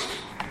Christ.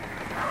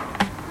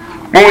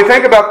 When we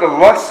think about the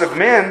lusts of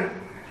men,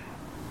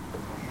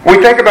 we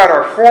think about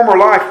our former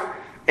life.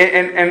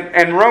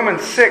 In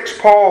Romans 6,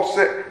 Paul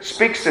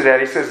speaks to that.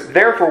 He says,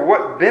 "Therefore,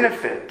 what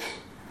benefit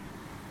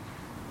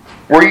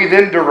were you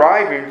then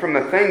deriving from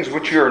the things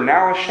which you are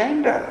now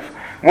ashamed of?"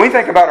 When we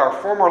think about our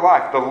former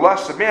life, the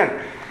lusts of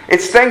men,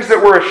 it's things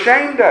that we're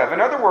ashamed of.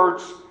 In other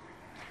words,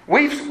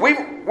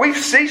 We've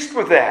ceased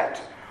with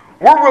that.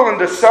 We're willing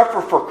to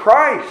suffer for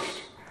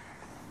Christ.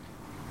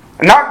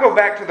 And not go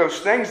back to those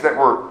things that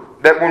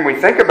when we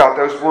think about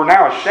those, we're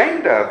now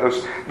ashamed of.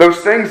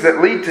 Those things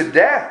that lead to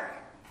death.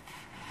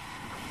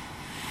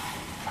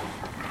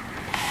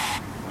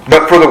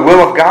 But for the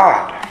will of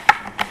God.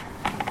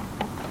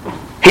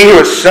 He who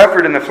has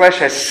suffered in the flesh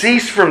has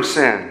ceased from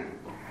sin.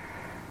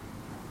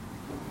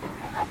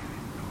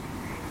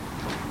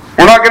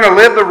 We're not going to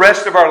live the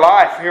rest of our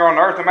life here on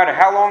earth, no matter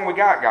how long we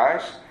got,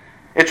 guys.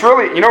 It's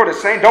really, you know what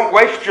it's saying? Don't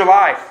waste your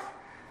life.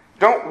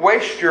 Don't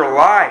waste your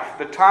life,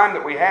 the time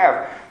that we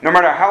have, no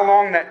matter how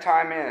long that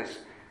time is.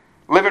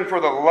 Living for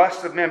the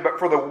lust of men, but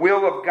for the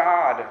will of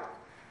God.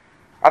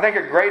 I think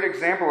a great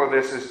example of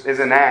this is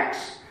in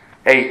Acts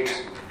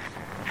 8.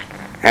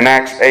 In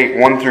Acts 8,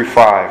 1 through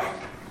 5.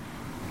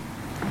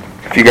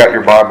 If you got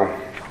your Bible.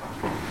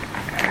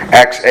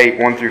 Acts 8,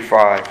 1 through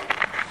 5.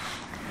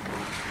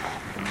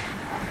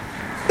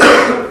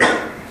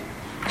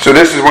 So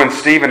this is when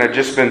Stephen had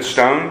just been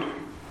stoned.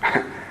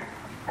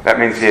 That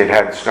means he had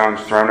had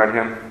stones thrown at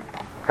him.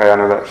 Okay, I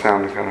know that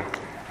sounds kind of...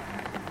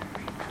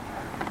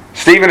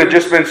 Stephen had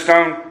just been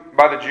stoned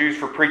by the Jews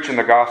for preaching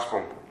the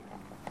gospel.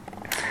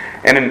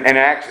 And in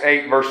Acts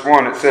 8, verse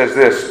 1, it says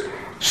this: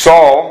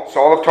 Saul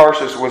of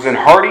Tarsus, was in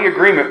hearty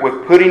agreement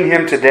with putting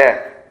him to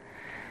death.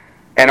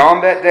 And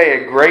on that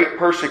day a great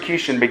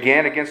persecution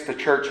began against the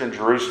church in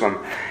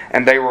Jerusalem,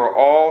 and they were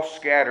all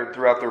scattered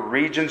throughout the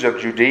regions of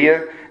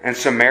Judea and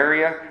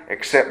Samaria,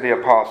 except the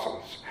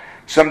apostles.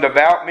 Some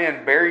devout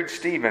men buried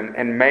Stephen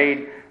and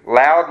made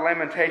loud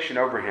lamentation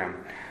over him.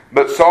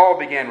 But Saul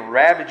began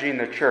ravaging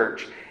the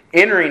church,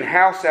 entering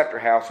house after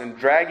house and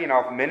dragging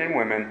off men and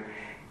women.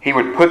 He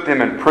would put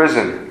them in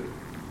prison.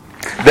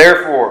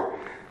 Therefore,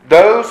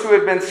 those who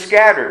had been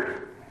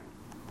scattered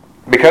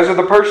because of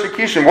the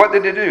persecution, what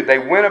did they do? They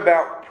went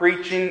about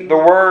preaching the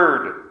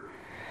word.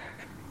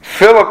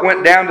 Philip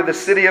went down to the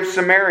city of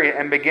Samaria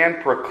and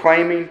began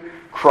proclaiming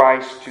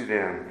Christ to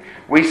them.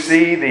 We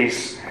see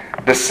these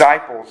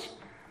disciples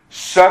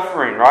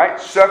suffering, right?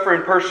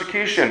 Suffering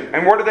persecution.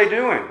 And what are they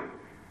doing?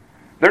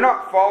 They're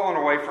not falling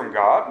away from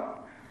God.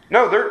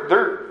 No,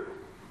 they're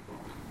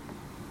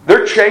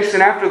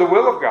chasing after the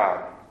will of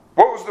God.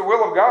 What was the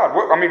will of God?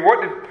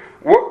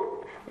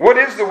 What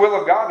is the will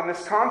of God in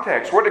this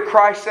context? What did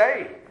Christ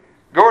say?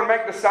 Go and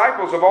make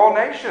disciples of all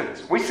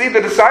nations. We see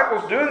the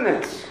disciples doing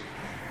this.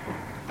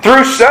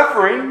 Through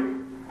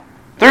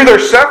their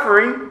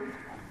suffering,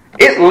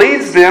 it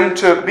leads them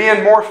to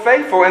being more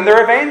faithful in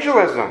their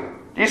evangelism.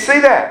 Do you see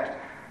that?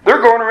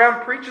 They're going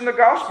around preaching the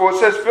gospel. It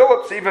says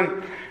Philip's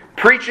even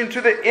preaching to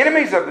the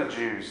enemies of the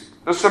Jews,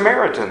 the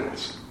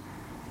Samaritans.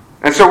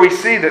 And so we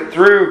see that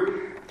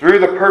through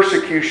the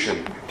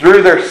persecution,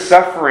 through their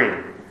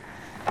suffering,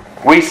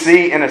 we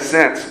see, in a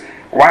sense,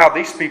 wow,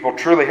 these people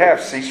truly have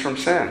ceased from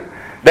sin.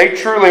 They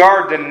truly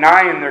are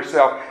denying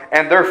themselves,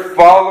 and they're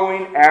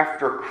following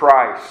after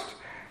Christ.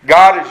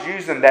 God is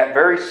using that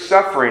very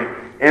suffering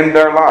in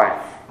their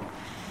life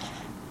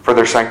for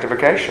their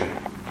sanctification.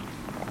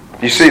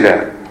 You see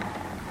that?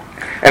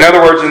 In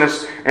other words,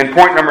 in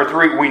point number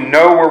 3, we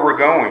know where we're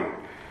going.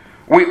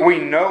 We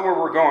know where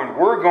we're going.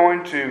 We're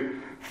going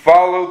to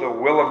follow the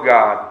will of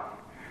God.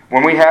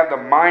 When we have the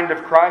mind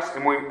of Christ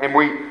and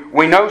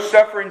we know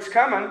suffering's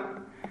coming,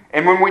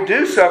 and when we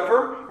do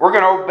suffer, we're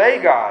going to obey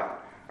God.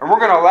 And we're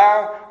going to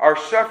allow our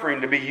suffering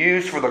to be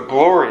used for the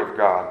glory of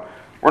God.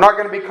 We're not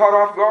going to be caught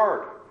off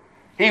guard.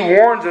 He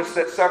warns us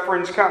that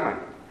suffering's coming.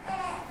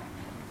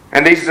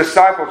 And these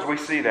disciples, we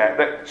see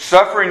that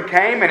suffering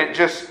came and it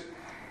just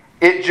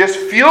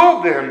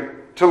fueled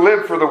them to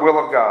live for the will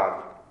of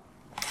God.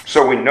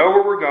 So we know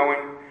where we're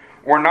going.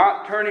 We're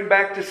not turning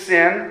back to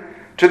sin,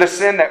 to the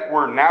sin that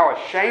we're now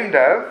ashamed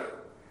of.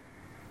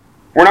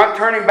 We're not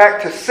turning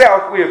back to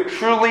self. We have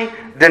truly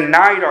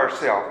denied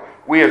ourselves.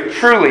 We have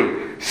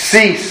truly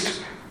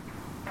ceased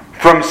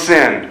from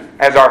sin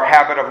as our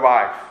habit of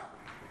life.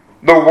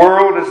 The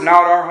world is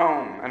not our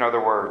home, in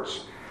other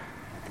words.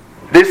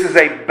 This is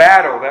a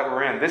battle that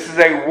we're in. This is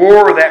a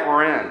war that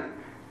we're in.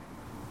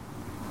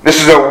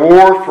 This is a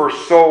war for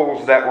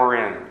souls that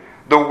we're in.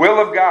 The will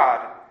of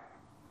God,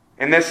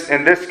 in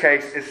this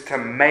case, is to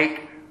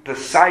make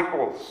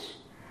disciples.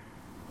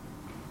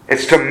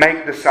 It's to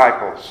make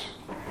disciples.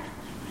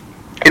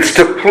 It's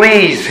to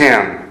please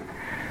Him.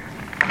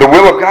 The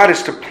will of God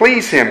is to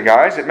please Him,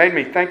 guys. It made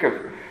me think of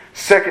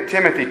 2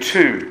 Timothy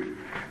 2,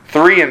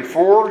 3 and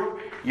 4.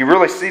 You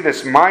really see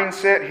this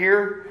mindset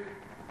here.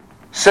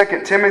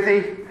 2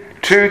 Timothy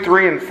 2,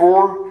 3 and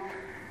 4.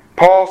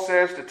 Paul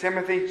says to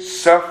Timothy,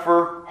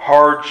 "Suffer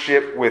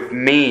hardship with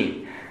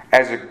me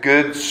as a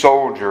good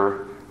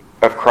soldier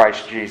of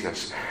Christ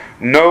Jesus."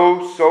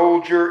 No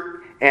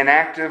soldier in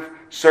active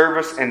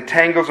service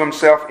entangles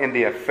himself in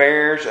the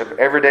affairs of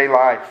everyday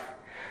life,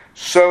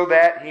 so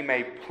that he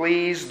may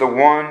please the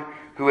one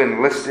who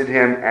enlisted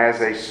him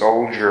as a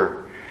soldier.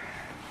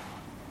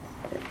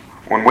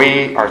 When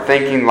we are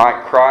thinking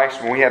like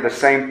Christ, when we have the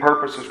same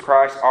purpose as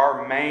Christ,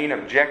 our main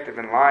objective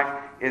in life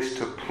is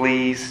to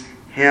please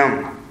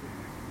Him.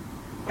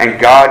 And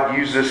God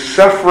uses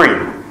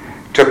suffering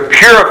to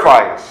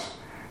purify us,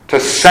 to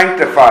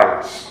sanctify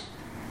us.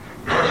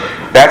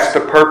 That's the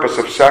purpose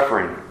of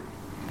suffering.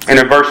 And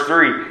in verse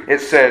 3, it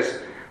says,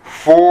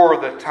 "For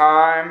the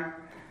time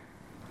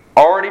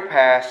already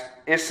past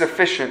is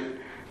sufficient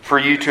for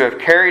you to have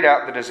carried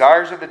out the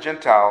desires of the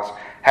Gentiles,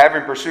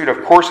 having pursued a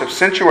course of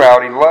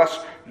sensuality,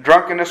 lust,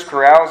 drunkenness,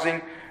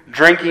 carousing,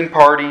 drinking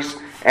parties,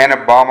 and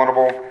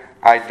abominable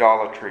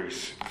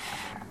idolatries."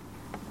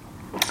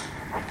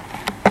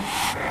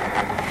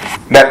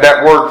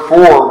 That word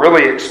 "for"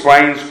 really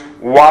explains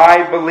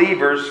why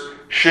believers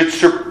should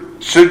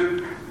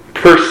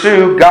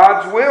pursue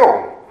God's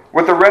will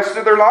with the rest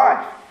of their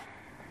life.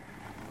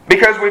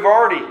 Because we've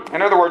already,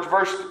 in other words,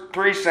 verse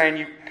 3 is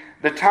saying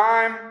the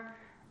time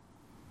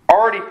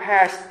already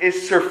past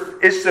is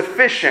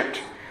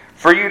sufficient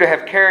for you to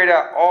have carried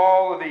out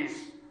all of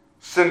these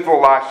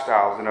sinful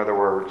lifestyles, in other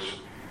words.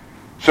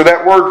 So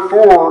that word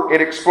 "for,"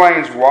 it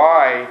explains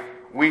why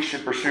we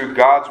should pursue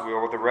God's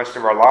will with the rest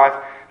of our life,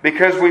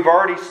 because we've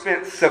already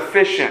spent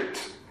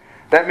sufficient.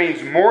 That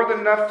means more than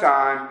enough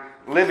time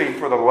living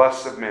for the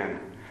lusts of men,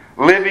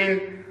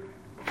 living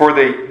for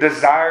the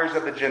desires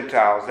of the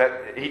Gentiles. That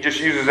he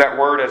just uses that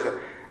word as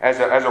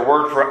a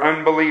word for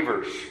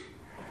unbelievers.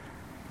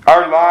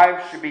 Our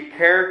lives should be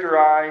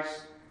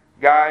characterized,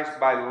 guys,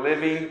 by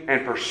living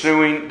and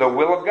pursuing the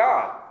will of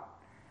God.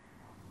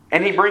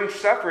 And He brings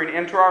suffering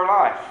into our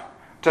life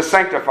to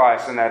sanctify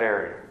us in that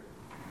area.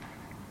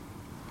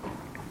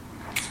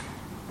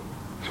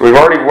 So we've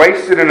already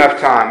wasted enough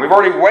time. We've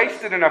already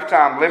wasted enough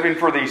time living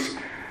for these,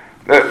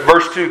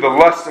 verse 2, the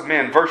lusts of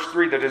men. Verse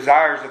 3, the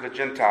desires of the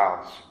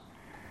Gentiles.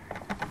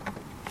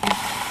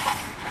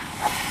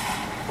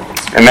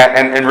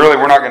 And really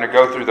we're not going to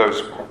go through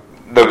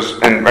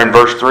those in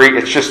verse 3.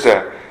 It's just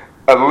a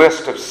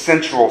list of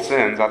sensual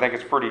sins. I think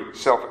it's pretty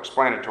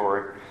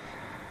self-explanatory.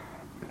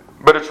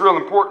 But it's real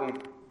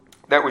important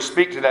that we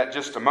speak to that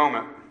just a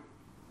moment.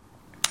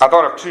 I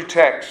thought of two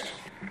texts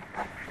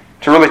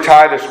to really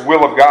tie this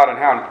will of God and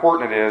how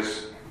important it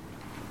is.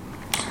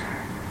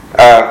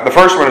 The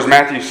first one is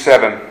Matthew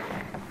 7.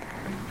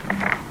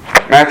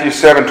 Matthew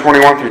 7,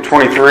 21 through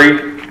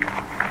 23.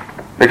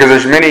 Because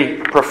there's many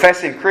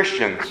professing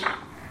Christians,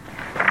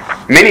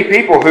 many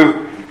people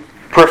who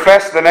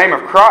profess the name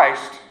of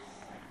Christ,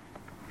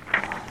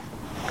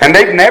 and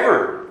they've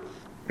never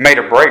made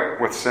a break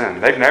with sin.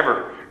 They've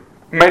never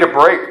made a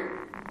break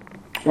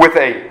with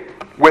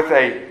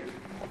a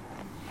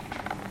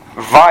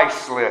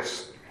vice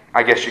list,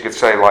 I guess you could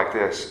say like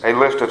this. A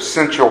list of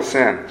sensual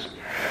sins.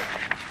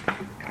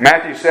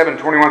 Matthew 7,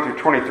 21 through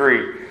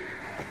 23.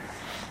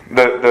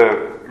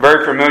 The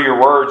very familiar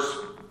words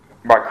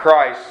by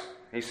Christ.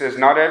 He says,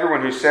 "Not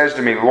everyone who says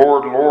to me,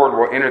 'Lord, Lord,'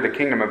 will enter the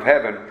kingdom of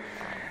heaven,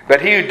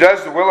 but he who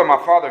does the will of my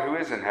Father who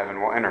is in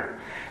heaven will enter.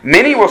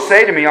 Many will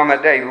say to me on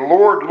that day,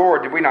 'Lord,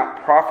 Lord, did we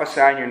not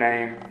prophesy in your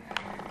name?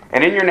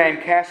 And in your name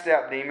cast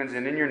out demons,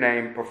 and in your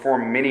name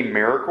perform many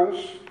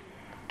miracles?'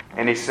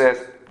 And he says,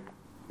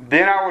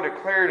 'Then I will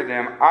declare to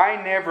them, I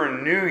never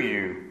knew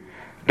you.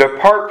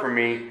 Depart from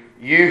me,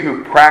 you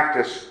who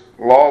practice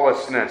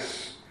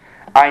lawlessness.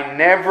 I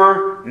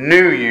never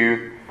knew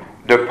you.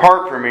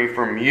 Depart from me,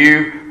 from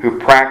you who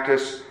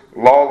practice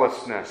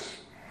lawlessness.'"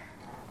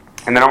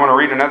 And then I want to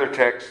read another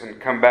text and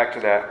come back to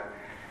that.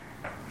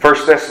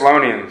 1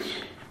 Thessalonians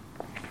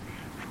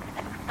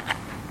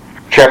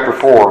chapter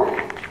 4,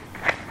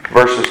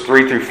 verses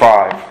 3 through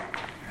 5.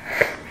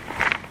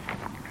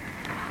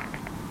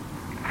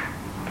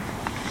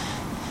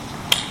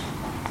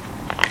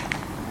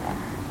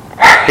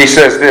 He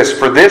says this,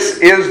 "For this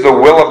is the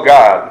will of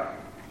God."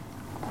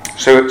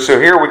 So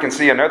here we can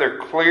see another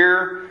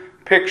clear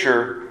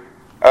picture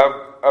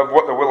of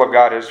what the will of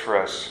God is for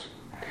us.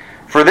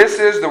 "For this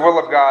is the will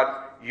of God,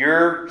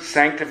 your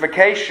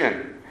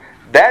sanctification.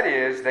 That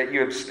is, that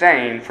you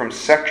abstain from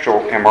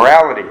sexual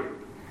immorality.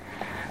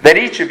 That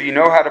each of you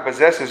know how to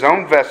possess his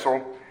own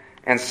vessel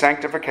in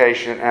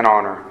sanctification and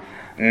honor,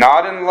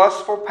 not in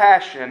lustful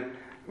passion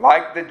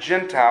like the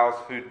Gentiles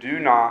who do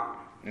not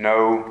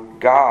know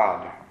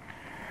God."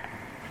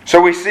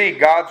 So we see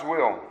God's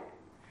will.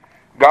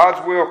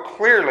 God's will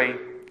clearly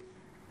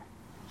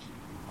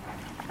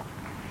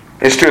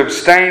is to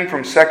abstain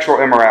from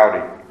sexual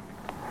immorality.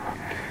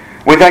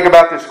 We think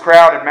about this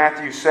crowd in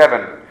Matthew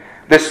 7.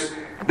 This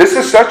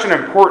is such an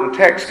important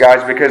text,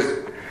 guys, because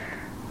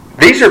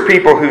these are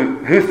people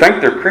who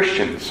think they're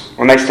Christians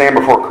when they stand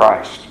before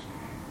Christ.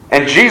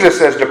 And Jesus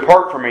says,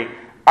 "Depart from me.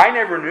 I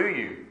never knew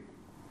you.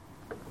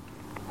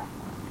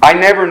 I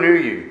never knew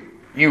you,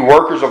 you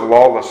workers of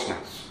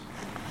lawlessness."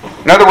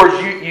 In other words,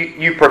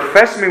 you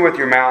profess me with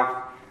your mouth,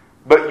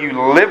 but you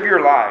live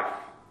your life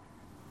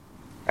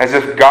as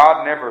if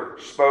God never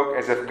spoke,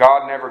 as if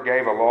God never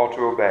gave a law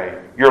to obey.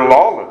 You're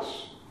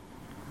lawless.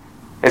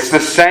 It's the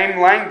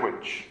same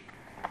language.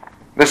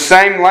 The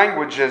same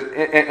language as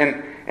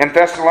in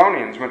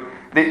Thessalonians. When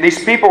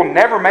these people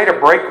never made a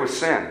break with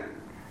sin.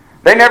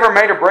 They never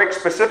made a break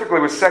specifically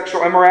with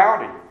sexual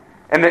immorality.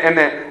 And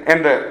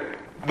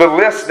the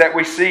list that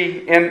we see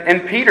in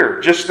Peter.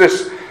 Just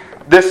this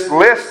this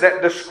list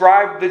that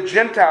described the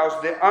Gentiles,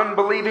 the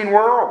unbelieving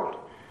world.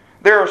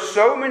 There are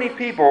so many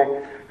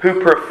people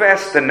who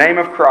profess the name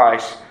of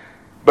Christ,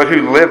 but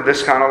who live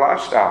this kind of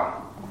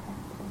lifestyle.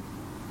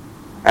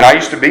 And I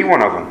used to be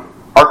one of them.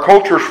 Our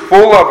culture's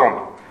full of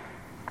them.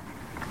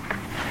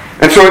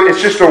 And so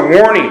it's just a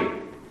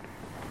warning.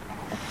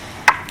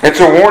 It's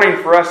a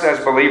warning for us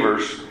as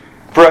believers,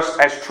 for us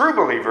as true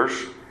believers,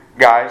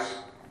 guys,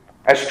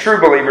 as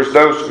true believers,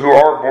 those who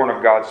are born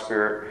of God's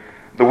Spirit.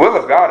 The will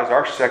of God is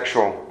our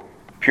sexual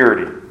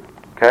purity.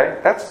 Okay?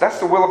 That's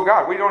the will of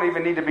God. We don't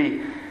even need to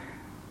be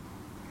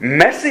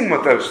messing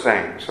with those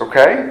things.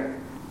 Okay?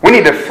 We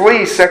need to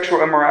flee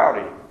sexual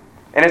immorality.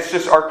 And it's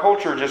just, our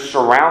culture just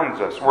surrounds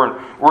us.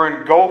 We're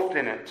engulfed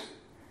in it.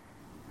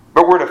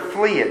 But we're to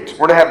flee it.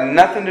 We're to have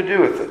nothing to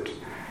do with it.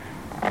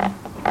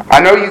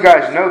 I know you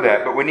guys know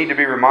that, but we need to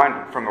be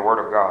reminded from the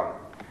Word of God.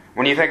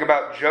 When you think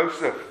about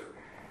Joseph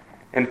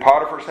in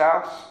Potiphar's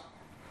house,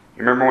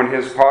 you remember when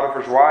his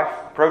Potiphar's wife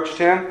approached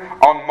him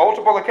on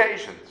multiple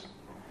occasions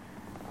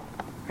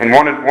and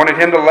wanted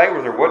him to lay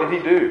with her. What did he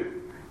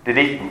do?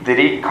 Did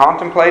he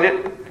contemplate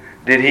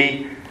it? Did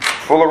he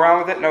fool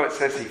around with it? No, it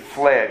says he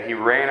fled. He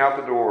ran out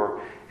the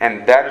door.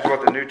 And that is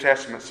what the New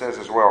Testament says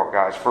as well,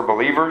 guys. For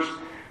believers,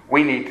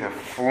 we need to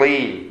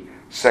flee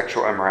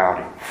sexual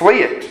immorality.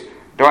 Flee it.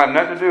 Don't have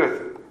nothing to do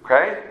with it.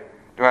 Okay?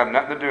 Don't have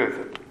nothing to do with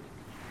it.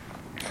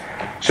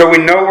 So we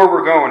know where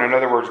we're going. In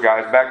other words,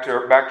 guys, back to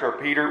our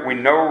Peter, we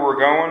know where we're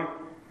going.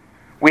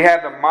 We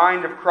have the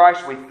mind of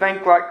Christ. We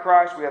think like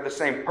Christ. We have the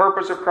same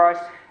purpose of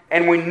Christ.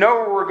 And we know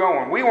where we're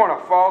going. We want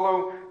to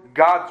follow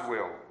God's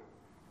will.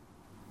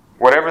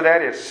 Whatever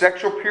that is,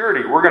 sexual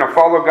purity, we're going to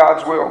follow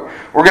God's will.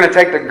 We're going to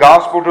take the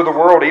gospel to the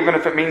world, even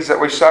if it means that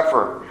we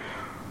suffer.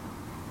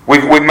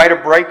 We've made a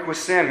break with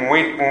sin.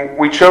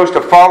 We chose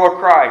to follow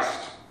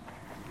Christ.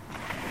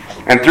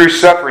 And through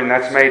suffering,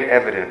 that's made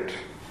evident.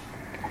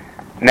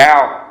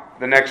 Now,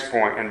 the next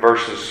point in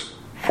verses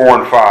 4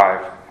 and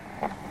 5.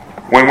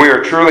 When we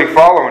are truly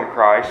following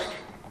Christ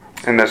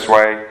in this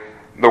way,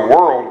 the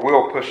world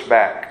will push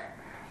back.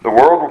 The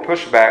world will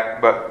push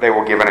back, but they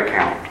will give an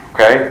account.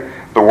 Okay?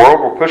 The world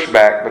will push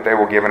back, but they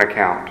will give an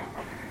account.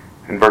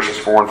 In verses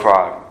 4 and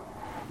 5.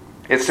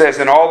 It says,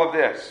 in all of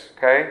this,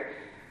 okay?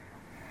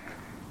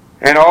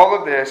 In all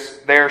of this,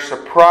 they are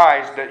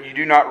surprised that you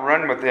do not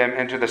run with them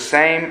into the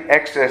same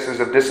excesses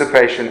of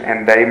dissipation,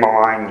 and they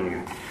malign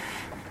you.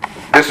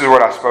 This is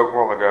what I spoke a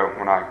while ago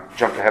when I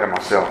jumped ahead of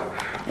myself.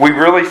 We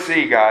really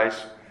see, guys,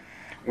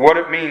 what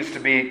it means to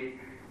be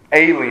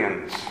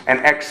aliens and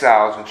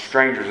exiles and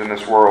strangers in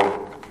this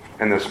world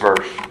in this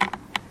verse.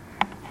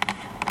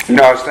 You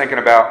know, I was thinking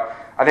about,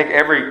 I think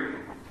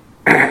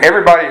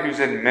everybody who's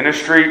in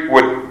ministry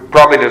would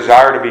probably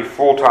desire to be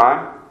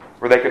full-time,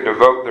 where they could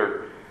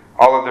devote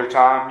all of their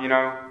time, you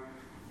know,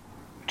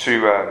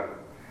 to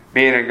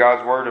being in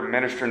God's Word and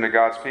ministering to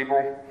God's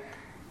people.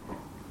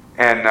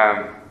 And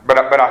but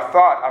I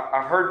thought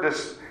I've heard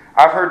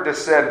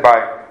this said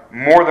by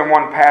more than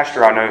one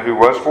pastor I know who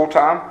was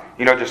full-time.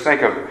 You know, just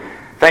think of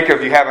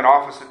you have an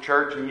office at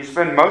church and you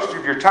spend most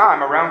of your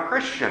time around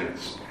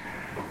Christians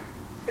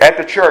at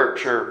the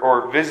church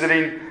or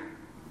visiting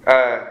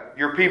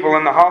your people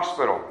in the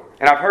hospital.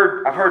 And I've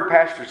heard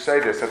pastors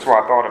say this. That's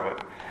why I thought of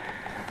it.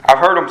 I've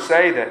heard them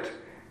say that,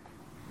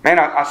 man,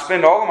 I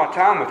spend all of my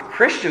time with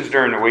Christians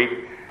during the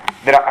week,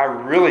 that I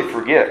really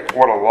forget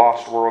what a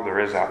lost world there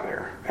is out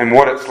there and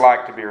what it's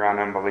like to be around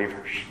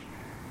unbelievers.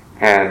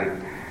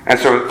 And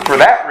so for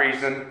that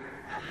reason,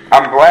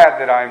 I'm glad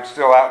that I'm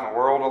still out in the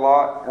world a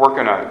lot,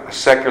 working a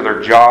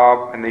secular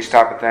job and these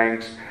type of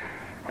things,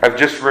 of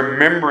just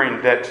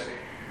remembering that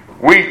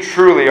we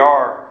truly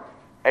are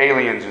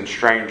aliens and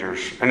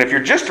strangers. And if you're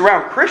just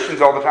around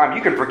Christians all the time,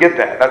 you can forget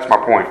that. That's my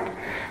point.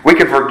 We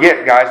can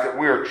forget, guys, that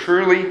we are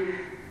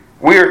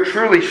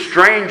truly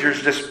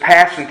strangers just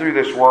passing through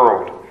this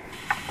world.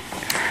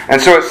 And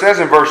so it says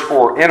in verse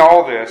 4, in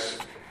all this,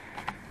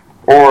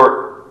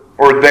 or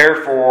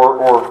therefore,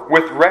 or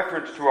with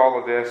reference to all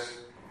of this,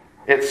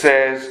 it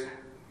says,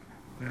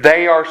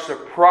 they are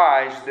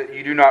surprised that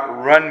you do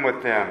not run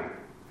with them.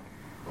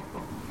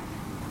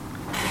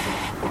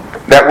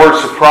 That word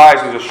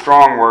surprise is a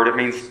strong word. It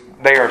means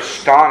they are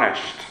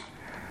astonished.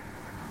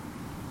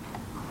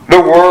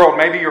 The world,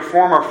 maybe your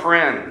former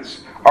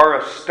friends, are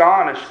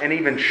astonished and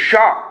even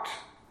shocked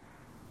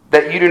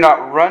that you do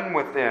not run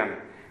with them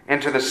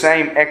into the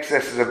same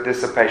excesses of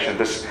dissipation,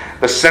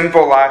 the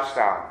sinful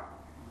lifestyle.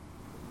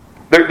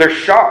 They're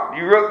shocked.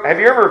 Have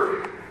you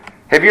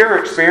ever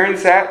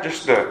experienced that?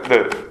 Just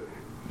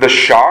the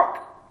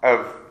shock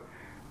of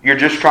you're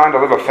just trying to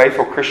live a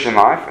faithful Christian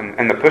life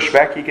and the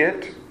pushback you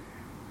get.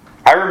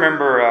 I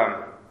remember,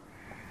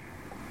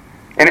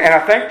 and I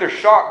think they're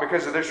shocked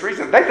because of this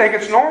reason. They think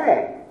it's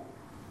normal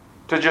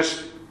to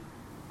just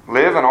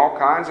live in all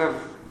kinds of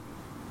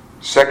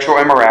sexual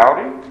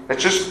immorality.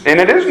 And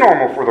it is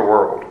normal for the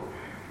world.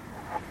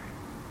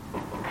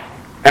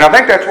 And I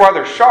think that's why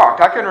they're shocked.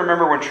 I can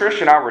remember when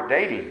Trish and I were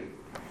dating.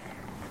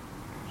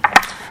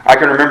 I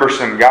can remember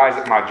some guys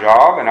at my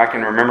job, and I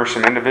can remember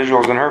some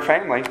individuals in her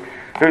family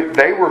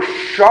They were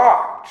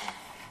shocked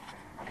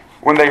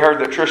when they heard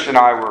that Trish and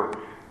I were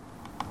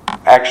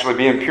actually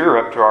being pure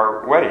up to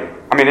our wedding.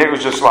 I mean, it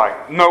was just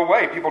like, no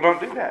way, people don't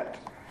do that.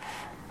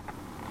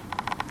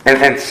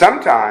 And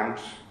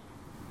sometimes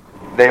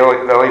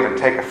they'll even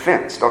take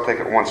offense. They'll take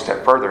it one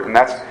step further. And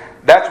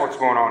that's what's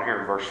going on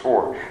here in verse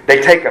 4.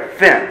 They take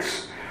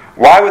offense.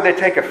 Why would they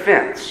take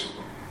offense?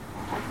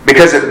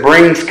 Because it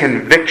brings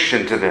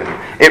conviction to them.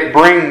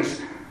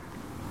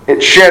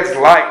 It sheds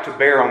light to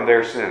bear on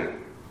their sin.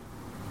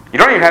 You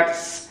don't even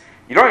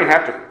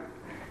have to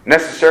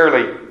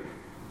necessarily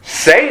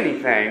say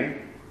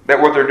anything that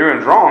what they're doing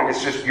is wrong.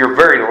 It's just your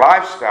very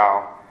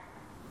lifestyle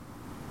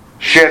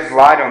sheds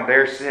light on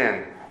their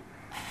sin.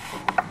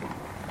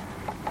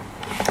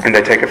 And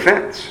they take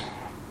offense.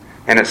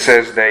 And it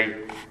says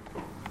they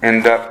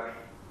end up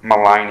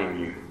maligning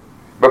you.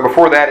 But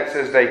before that it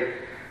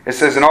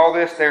says in all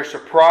this they're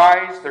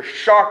surprised, they're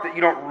shocked that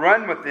you don't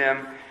run with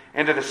them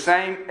into the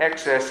same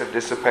excess of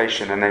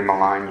dissipation, and they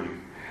malign you.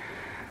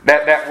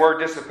 That word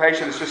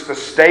dissipation is just a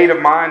state of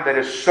mind that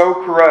is so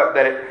corrupt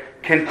that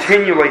it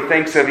continually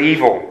thinks of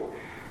evil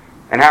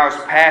and how its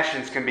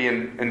passions can be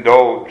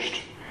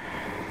indulged.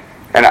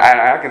 And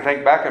I can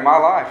think back in my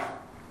life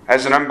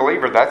as an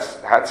unbeliever,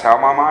 that's how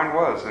my mind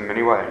was in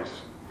many ways.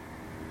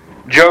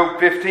 Job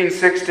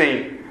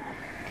 15:16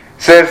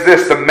 says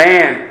this, the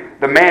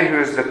man who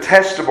is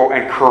detestable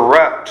and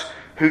corrupt,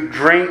 who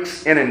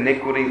drinks in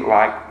iniquity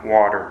like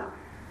water.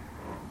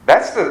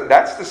 That's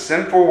the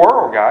sinful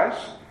world, guys.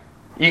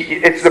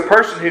 It's the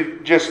person who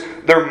just,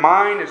 their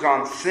mind is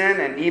on sin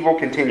and evil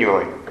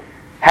continually.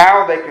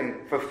 How they can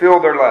fulfill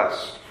their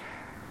lust.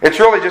 It's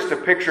really just a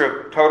picture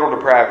of total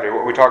depravity.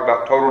 What we talk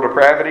about, total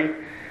depravity.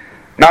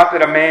 Not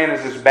that a man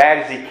is as bad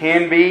as he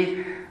can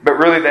be, but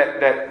really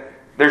that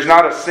there's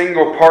not a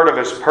single part of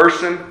his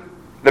person,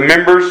 the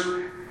members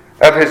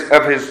of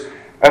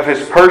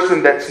his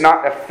person that's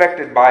not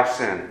affected by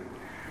sin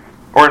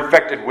or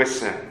infected with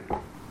sin.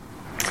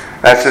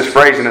 That's his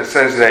phrase, and it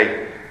says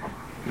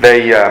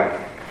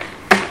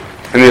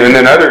and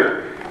then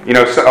other,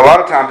 so a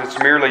lot of times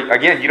it's merely,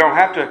 again, you don't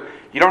have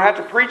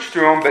to preach to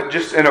them, but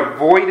just an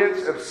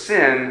avoidance of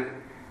sin.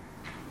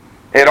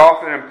 It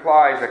often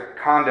implies a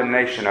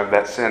condemnation of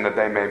that sin that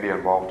they may be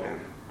involved in.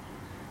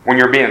 When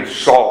you're being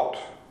salt.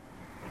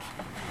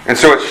 And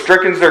so it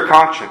strickens their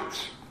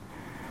conscience.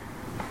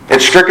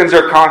 It strickens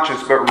their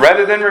conscience, but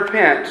rather than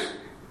repent,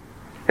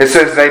 it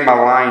says they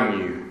malign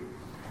you.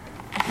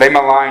 They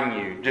malign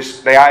you.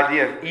 Just the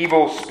idea of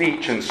evil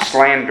speech and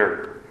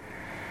slander.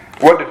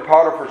 What did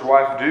Potiphar's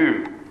wife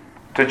do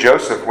to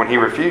Joseph when he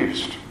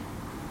refused?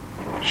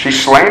 She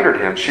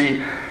slandered him.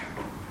 She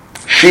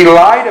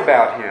lied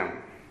about him.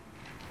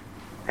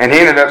 And he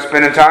ended up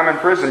spending time in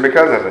prison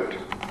because of it.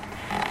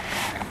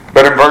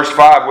 But in verse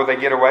 5, will they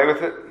get away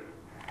with it?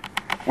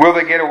 Will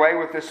they get away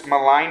with this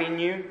maligning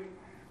you?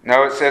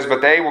 No, it says,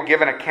 but they will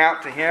give an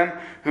account to him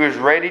who is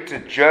ready to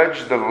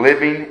judge the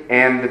living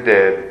and the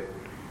dead.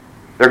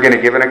 They're going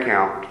to give an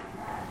account.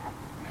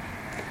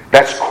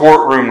 That's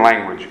courtroom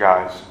language,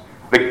 guys.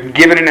 The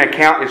giving an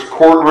account is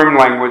courtroom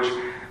language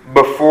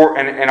before,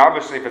 and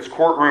obviously if it's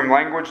courtroom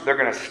language, they're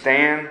going to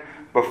stand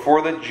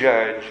before the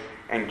judge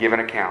and give an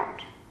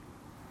account.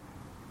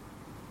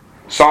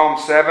 Psalm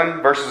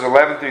 7, verses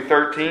 11 through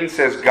 13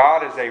 says,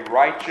 God is a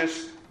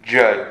righteous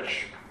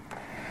judge.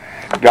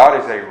 God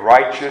is a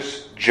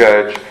righteous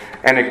judge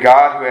and a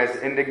God who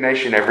has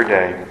indignation every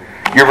day.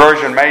 Your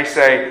version may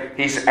say,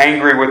 He's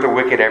angry with the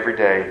wicked every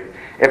day.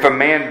 If a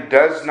man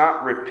does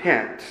not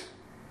repent,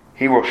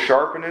 he will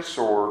sharpen his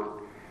sword.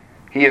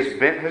 He has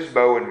bent his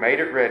bow and made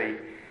it ready.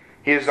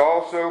 He has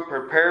also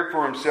prepared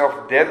for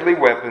himself deadly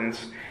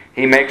weapons.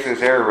 He makes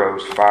his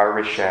arrows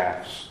fiery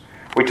shafts.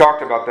 We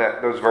talked about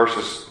those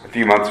verses a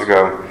few months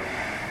ago.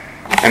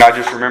 And I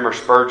just remember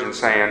Spurgeon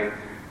saying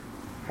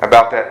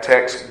about that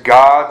text,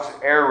 God's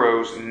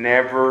arrows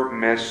never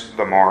miss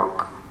the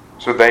mark.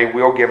 So they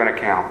will give an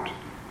account.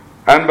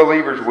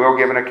 Unbelievers will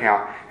give an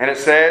account. And it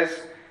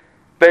says,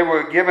 they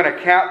will give an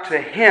account to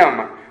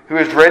Him who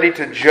is ready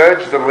to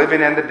judge the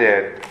living and the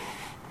dead.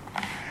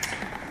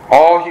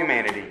 All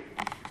humanity,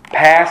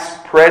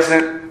 past,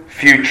 present,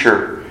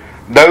 future,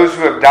 those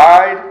who have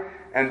died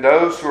and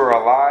those who are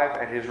alive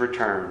at His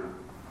return,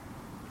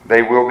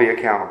 they will be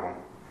accountable.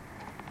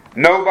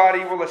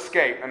 Nobody will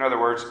escape, in other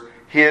words,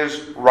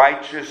 His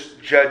righteous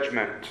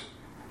judgment.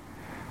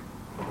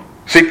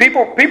 See,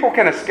 people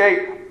can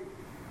escape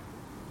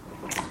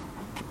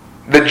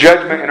the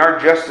judgment in our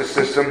justice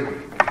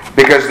system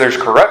because there's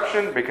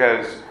corruption,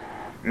 because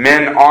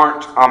men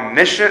aren't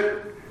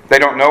omniscient, they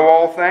don't know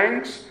all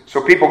things,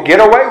 so people get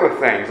away with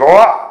things a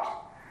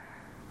lot.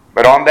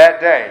 But on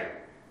that day,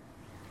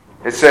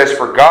 it says,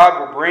 for God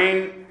will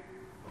bring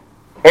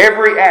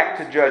every act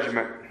to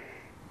judgment,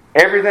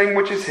 everything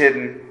which is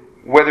hidden,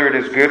 whether it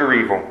is good or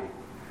evil,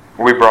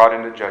 will be brought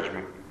into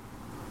judgment.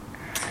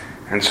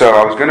 And so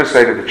I was going to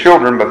say to the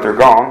children, but they're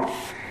gone.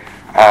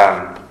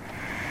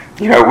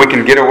 We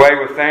can get away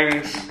with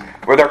things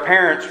with our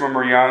parents when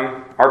we're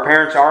young. Our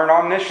parents aren't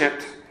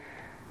omniscient.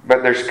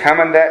 But there's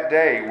coming that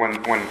day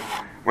when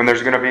when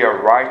there's going to be a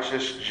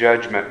righteous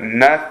judgment.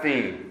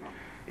 Nothing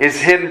is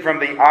hidden from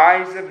the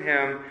eyes of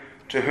Him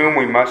to whom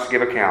we must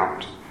give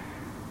account.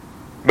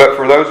 But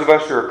for those of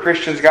us who are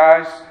Christians,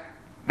 guys,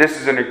 this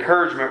is an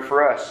encouragement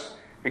for us.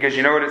 Because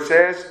you know what it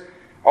says?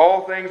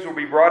 All things will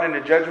be brought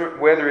into judgment,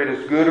 whether it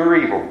is good or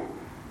evil.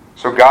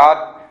 So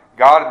God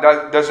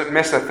doesn't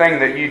miss a thing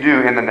that you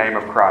do in the name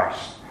of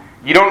Christ.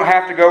 You don't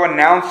have to go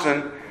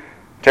announcing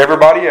to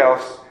everybody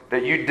else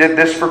that you did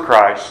this for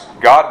Christ.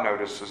 God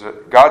notices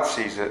it. God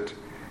sees it.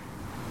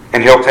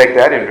 And He'll take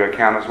that into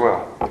account as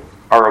well.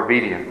 Our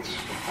obedience.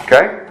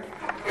 Okay?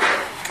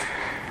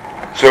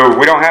 So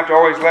we don't have to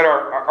always let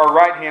our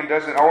right hand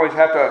doesn't always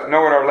have to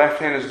know what our left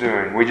hand is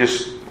doing. We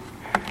just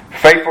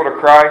faithful to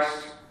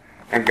Christ,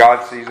 and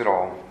God sees it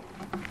all.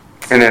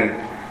 And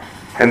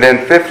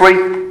then fifthly,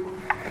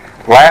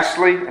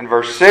 lastly, in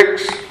verse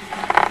 6,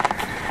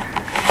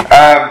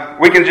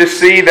 we can just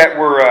see that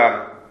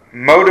we're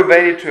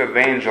motivated to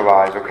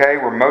evangelize. Okay,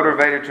 we're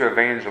motivated to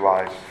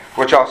evangelize,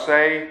 which I'll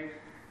say,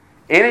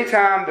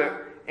 anytime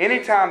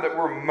that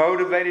we're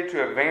motivated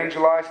to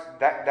evangelize,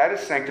 that is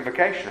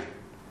sanctification.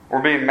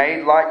 We're being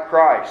made like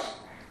Christ,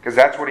 because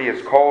that's what He has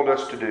called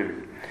us to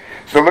do.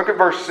 So look at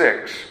verse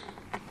 6.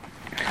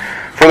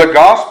 For the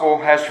gospel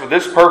has for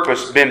this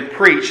purpose been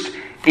preached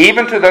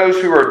even to those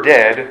who are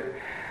dead,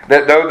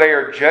 that though they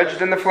are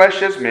judged in the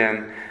flesh as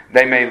men,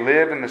 they may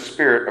live in the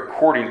Spirit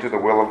according to the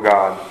will of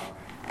God.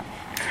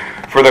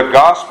 For the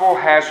gospel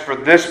has for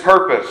this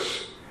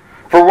purpose.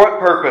 For what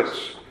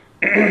purpose?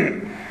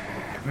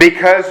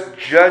 Because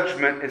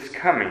judgment is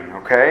coming,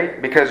 okay?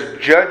 Because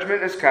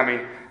judgment is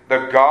coming,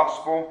 the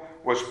gospel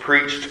was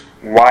preached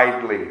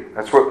widely.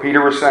 That's what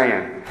Peter was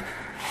saying.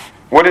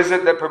 What is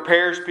it that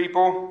prepares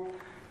people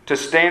to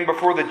stand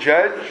before the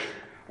judge?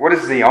 What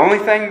is the only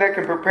thing that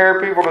can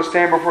prepare people to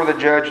stand before the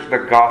judge? The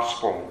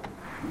gospel.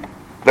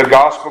 The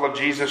gospel of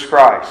Jesus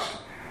Christ.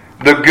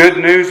 The good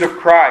news of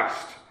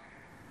Christ.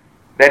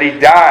 That He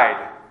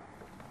died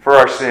for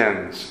our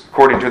sins,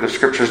 according to the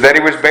Scriptures. That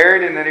He was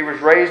buried and that He was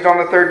raised on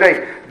the third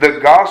day. The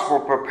gospel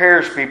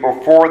prepares people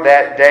for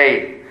that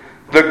day.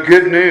 The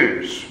good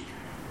news.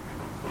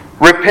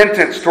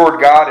 Repentance toward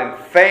God and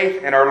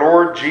faith in our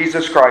Lord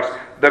Jesus Christ.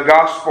 The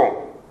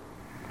gospel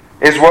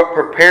is what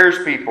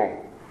prepares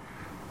people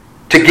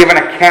to give an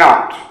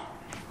account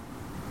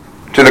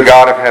to the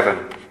God of heaven.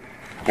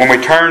 When we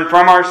turn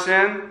from our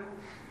sin,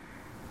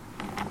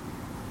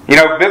 you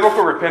know,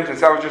 biblical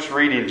repentance, I was just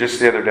reading just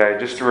the other day,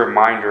 just a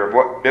reminder of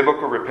what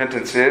biblical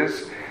repentance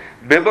is.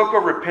 Biblical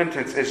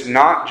repentance is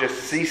not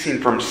just ceasing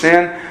from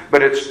sin,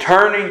 but it's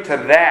turning to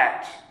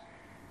that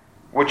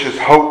which is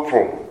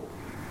hopeful.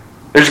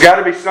 There's got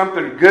to be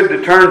something good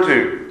to turn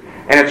to,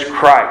 and it's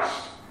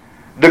Christ.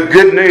 The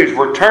good news.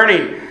 We're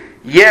turning,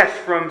 yes,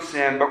 from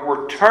sin, but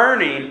we're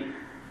turning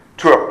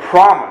to a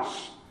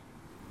promise,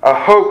 a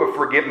hope of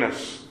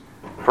forgiveness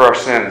for our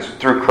sins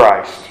through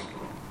Christ.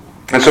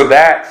 And so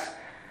that's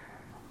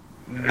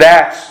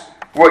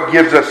what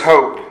gives us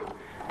hope.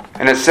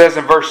 And it says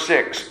in verse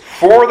 6,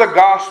 For the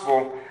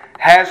gospel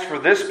has for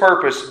this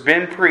purpose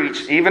been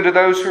preached even to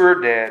those who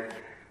are dead,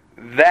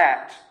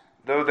 that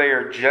though they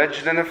are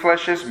judged in the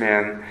flesh as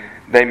men,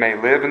 they may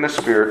live in the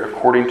Spirit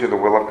according to the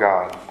will of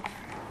God.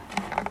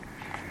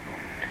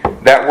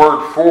 That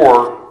word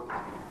 "for"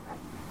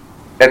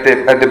 at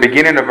the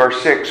beginning of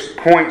verse 6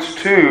 points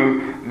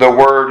to the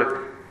word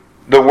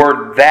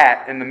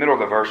 "that" in the middle of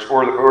the verse,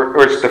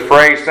 or it's the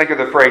phrase. Think of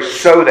the phrase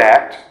 "so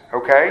that."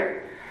 Okay,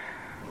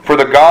 for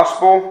the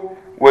gospel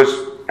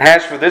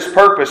has for this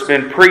purpose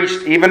been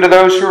preached even to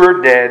those who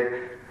are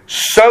dead,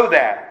 so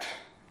that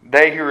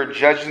they who are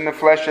judged in the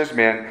flesh as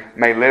men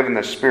may live in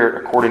the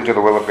Spirit according to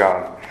the will of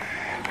God.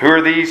 Who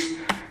are these?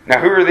 Now,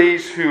 who are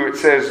these who it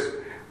says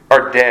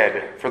are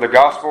dead? For the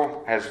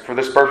gospel has for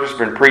this purpose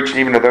been preached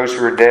even to those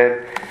who are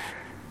dead.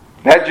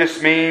 That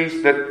just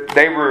means that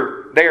they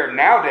are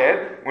now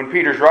dead when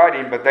Peter's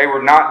writing, but they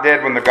were not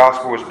dead when the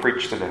gospel was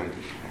preached to them.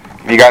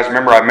 You guys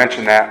remember I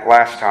mentioned that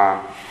last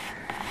time.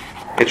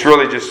 It's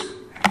really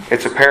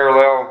it's a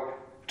parallel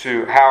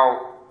to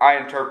how I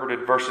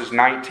interpreted verses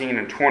 19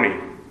 and 20.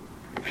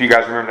 If you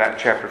guys remember that in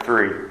chapter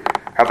 3,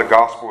 how the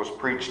gospel was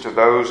preached to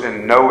those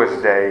in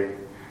Noah's day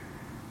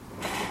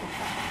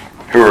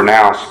who are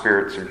now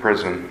spirits in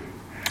prison.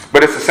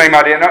 But it's the same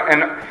idea.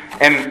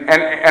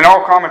 And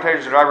all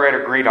commentators that I read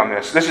agreed on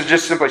this. This is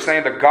just simply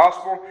saying the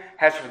gospel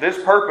has for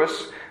this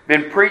purpose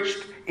been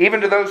preached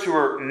even to those who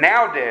are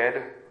now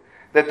dead,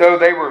 that though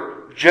they were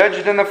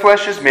judged in the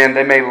flesh as men,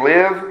 they may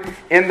live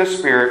in the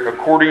Spirit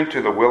according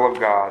to the will of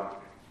God.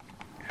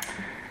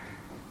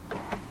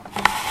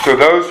 So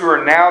those who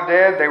are now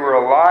dead, they were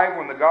alive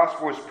when the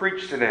gospel was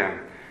preached to them.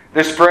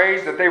 This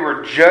phrase that they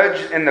were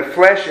judged in the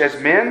flesh as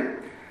men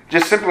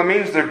just simply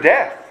means their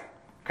death.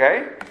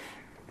 Okay?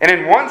 And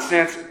in one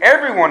sense,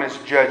 everyone is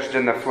judged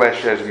in the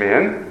flesh as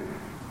men.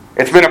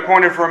 It's been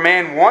appointed for a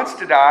man once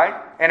to die,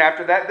 and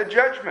after that, the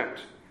judgment.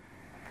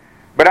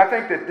 But I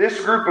think that this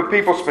group of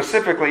people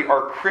specifically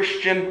are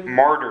Christian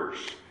martyrs.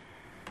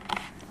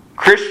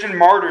 Christian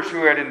martyrs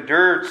who had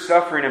endured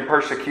suffering and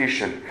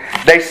persecution.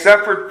 They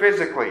suffered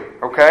physically,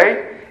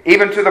 okay?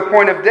 Even to the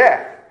point of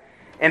death.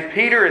 And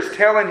Peter is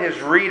telling his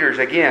readers,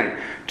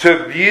 again,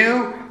 to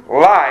view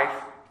life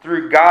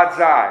through God's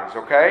eyes,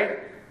 okay?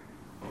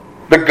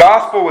 The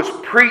gospel was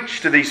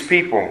preached to these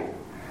people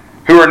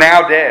who are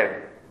now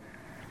dead.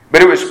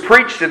 But it was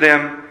preached to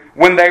them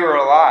when they were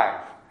alive.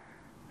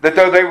 That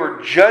though they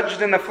were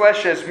judged in the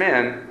flesh as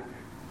men,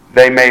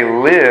 they may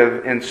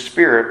live in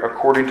spirit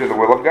according to the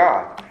will of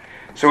God.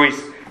 So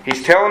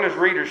he's telling his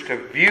readers to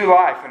view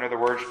life, in other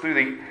words,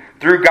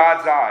 through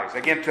God's eyes.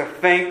 Again, to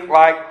think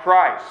like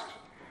Christ.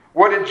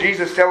 What did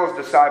Jesus tell his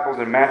disciples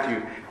in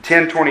Matthew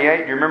 10:28?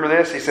 Do you remember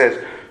this? He says,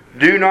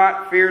 "Do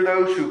not fear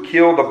those who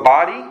kill the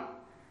body,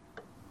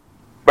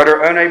 but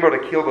are unable to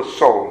kill the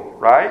soul."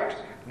 Right?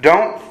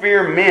 Don't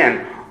fear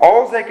men.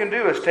 All they can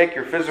do is take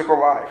your physical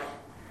life.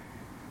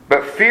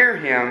 But fear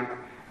Him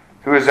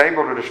who is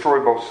able to destroy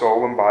both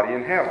soul and body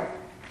in hell.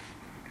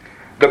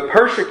 The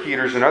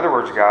persecutors, in other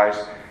words, guys,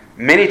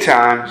 many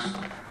times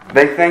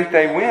they think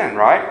they win,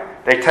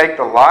 right? They take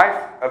the life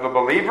of a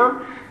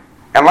believer,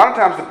 and a lot of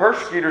times the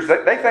persecutors,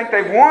 they think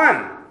they've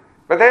won,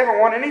 but they haven't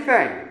won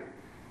anything.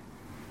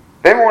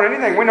 They haven't won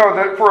anything. We know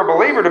that for a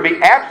believer to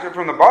be absent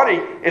from the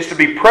body is to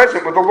be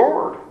present with the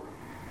Lord.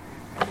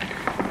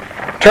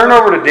 Turn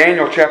over to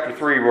Daniel chapter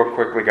 3 real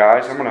quickly,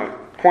 guys. I'm going to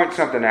point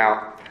something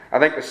out. I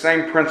think the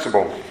same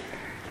principle.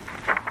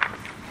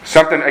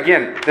 Something,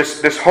 again,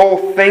 this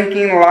whole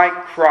thinking like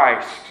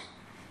Christ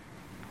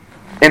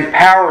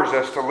empowers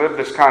us to live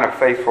this kind of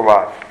faithful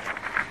life.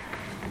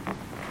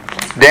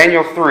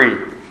 Daniel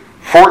 3,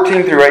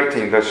 14 through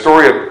 18. The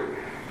story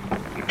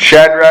of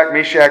Shadrach,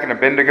 Meshach, and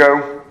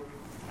Abednego.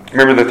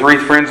 Remember the three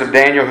friends of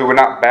Daniel who would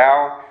not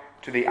bow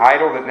to the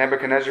idol that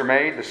Nebuchadnezzar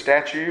made, the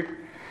statue?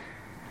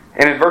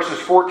 And in verses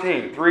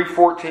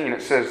 3:14,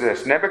 it says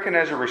this: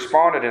 Nebuchadnezzar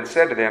responded and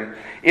said to them,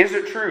 "Is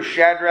it true,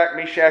 Shadrach,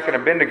 Meshach, and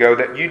Abednego,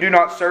 that you do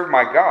not serve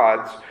my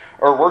gods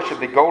or worship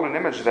the golden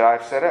image that I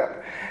have set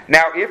up?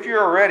 Now, if you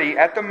are ready,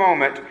 at the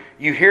moment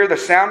you hear the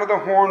sound of the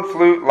horn,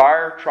 flute,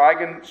 lyre,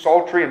 trigon,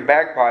 psaltery, and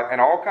bagpipe,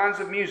 and all kinds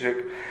of music,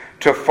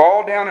 to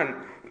fall down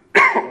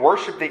and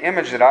worship the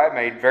image that I have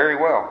made, very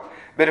well.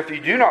 But if you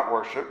do not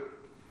worship,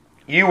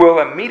 you will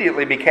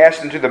immediately be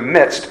cast into the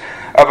midst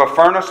of a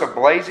furnace of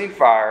blazing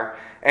fire.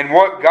 And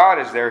what God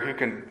is there who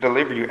can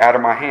deliver you out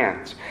of my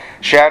hands?"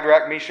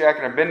 Shadrach, Meshach,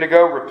 and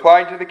Abednego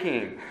replied to the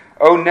king,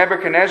 "O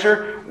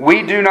Nebuchadnezzar,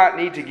 we do not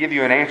need to give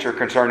you an answer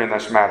concerning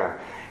this matter.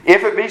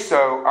 If it be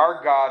so,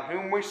 our God,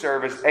 whom we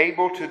serve, is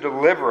able to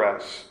deliver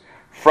us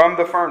from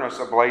the furnace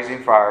of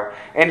blazing fire,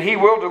 and He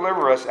will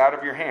deliver us out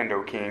of your hand,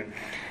 O king.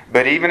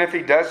 But even if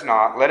He does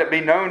not, let it be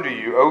known to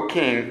you, O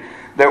king,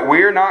 that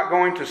we are not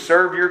going to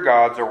serve your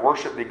gods or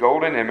worship the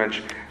golden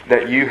image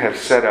that you have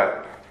set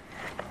up."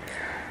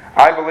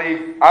 I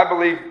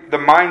believe the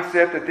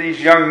mindset that these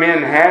young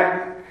men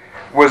had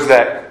was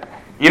that,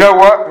 you know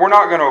what, we're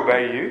not going to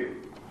obey you.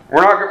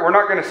 We're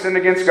not going to sin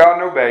against God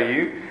and obey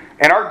you.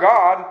 And our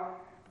God,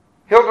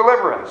 He'll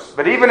deliver us.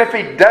 But even if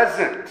He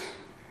doesn't,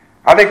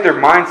 I think their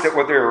mindset,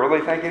 what they were really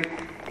thinking,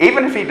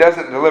 even if He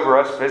doesn't deliver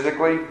us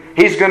physically,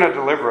 He's going to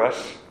deliver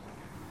us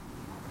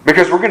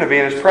because we're going to be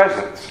in His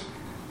presence.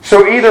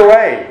 So either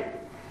way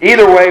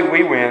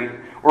we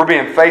win. We're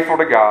being faithful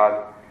to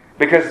God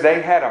because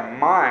they had a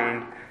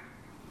mind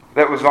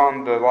that was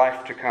on the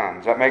life to come.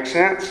 Does that make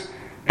sense?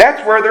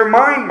 That's where their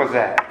mind was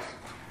at.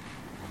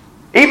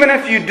 Even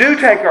if you do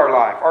take our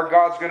life, our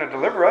God's going to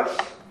deliver us.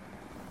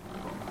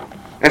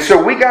 And so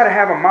we got to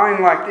have a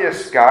mind like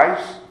this,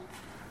 guys.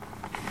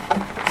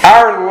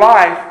 Our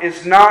life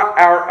is not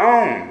our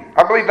own.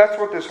 I believe that's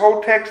what this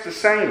whole text is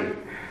saying.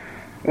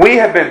 We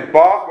have been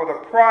bought with a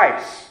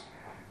price.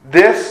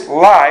 This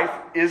life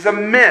is a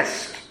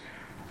mist.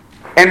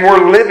 And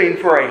we're living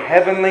for a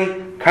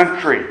heavenly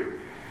country.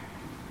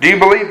 Do you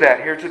believe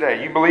that here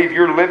today? You believe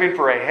you're living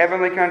for a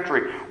heavenly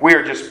country? We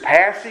are just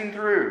passing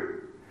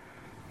through.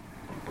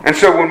 And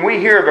so when we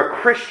hear of a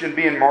Christian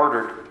being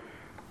martyred,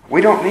 we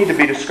don't need to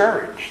be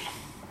discouraged.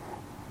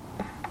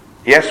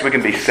 Yes, we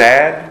can be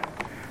sad,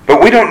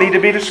 but we don't need to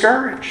be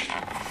discouraged.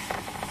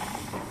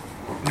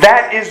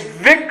 That is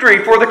victory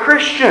for the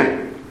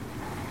Christian.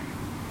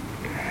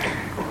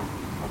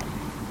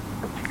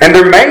 And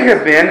there may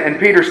have been, in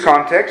Peter's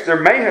context, there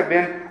may have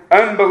been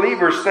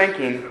unbelievers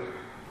thinking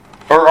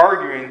or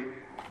arguing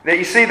that,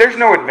 you see, there's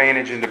no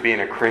advantage into being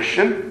a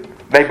Christian.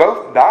 They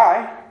both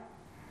die.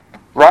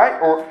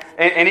 Right?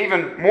 And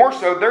even more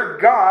so, their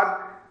God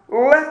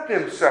let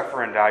them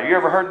suffer and die. You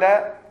ever heard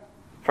that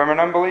from an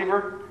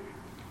unbeliever?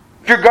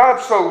 If your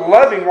God's so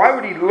loving, why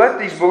would He let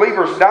these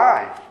believers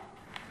die?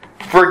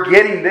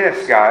 Forgetting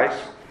this, guys,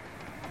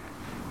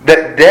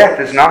 that death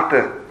is not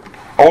the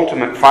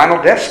ultimate final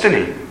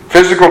destiny.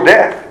 Physical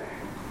death.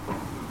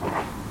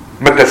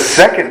 But the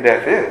second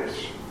death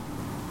is.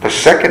 The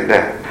second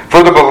death.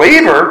 For the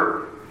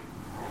believer,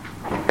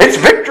 it's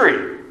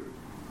victory.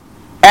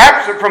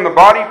 Absent from the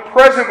body,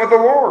 present with the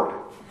Lord.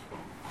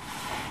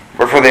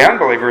 But for the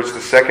unbeliever, it's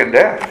the second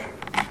death.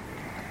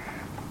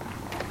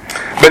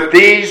 But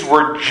these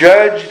were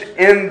judged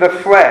in the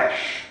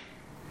flesh.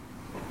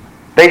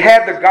 They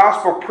had the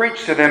gospel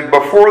preached to them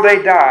before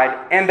they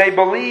died, and they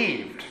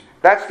believed.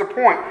 That's the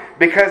point.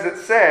 Because it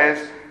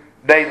says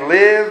they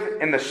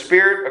live in the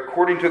Spirit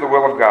according to the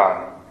will of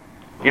God.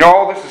 You know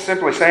all this is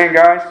simply saying,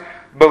 guys?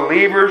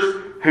 Believers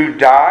who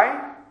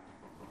die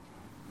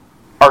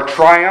are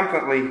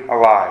triumphantly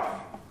alive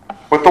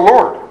with the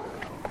Lord.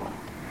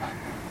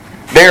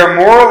 They are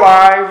more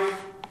alive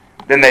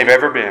than they've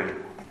ever been.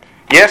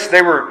 Yes,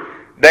 they were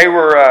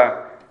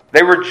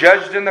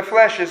judged in the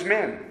flesh as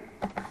men.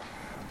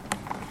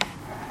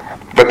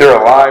 But they're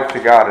alive to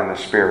God in the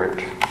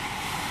Spirit.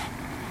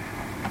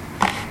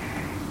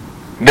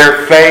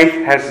 Their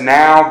faith has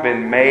now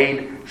been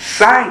made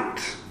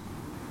sight.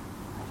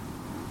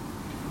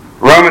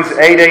 Romans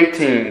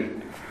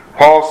 8:18,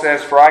 Paul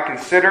says, "For I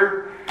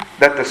consider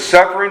that the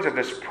sufferings of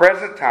this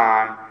present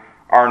time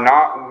are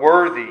not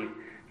worthy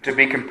to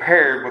be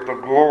compared with the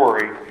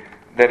glory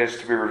that is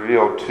to be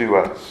revealed to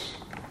us."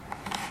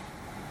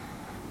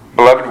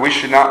 Beloved, we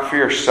should not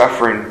fear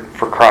suffering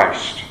for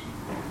Christ.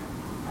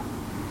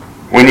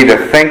 We need to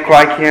think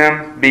like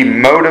Him, be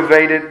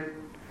motivated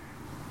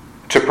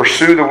to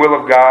pursue the will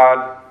of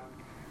God,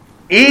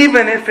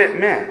 even if it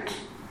meant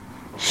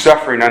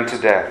suffering unto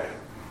death.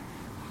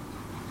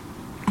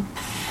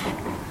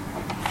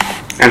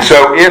 And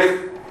so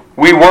if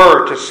we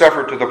were to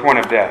suffer to the point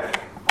of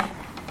death,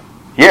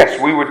 yes,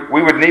 we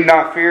would need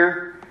not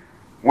fear.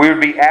 We would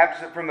be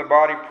absent from the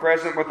body,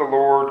 present with the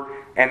Lord,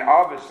 and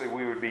obviously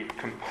we would be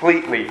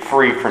completely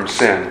free from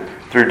sin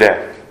through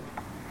death.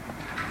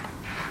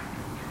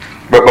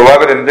 But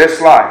beloved, in this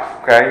life,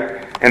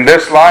 in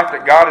this life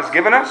that God has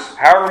given us,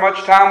 however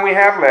much time we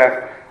have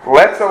left,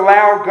 let's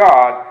allow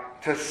God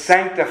to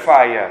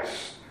sanctify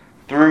us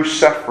through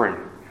suffering.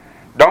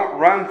 Don't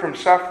run from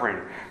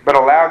suffering, but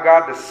allow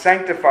God to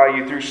sanctify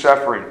you through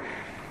suffering.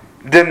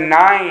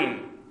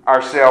 Denying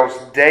ourselves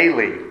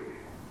daily.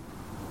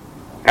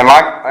 And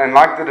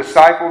like the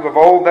disciples of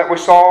old that we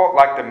saw,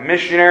 like the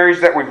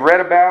missionaries that we've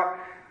read about,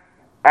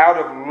 out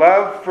of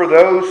love for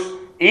those,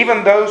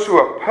 even those who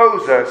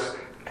oppose us,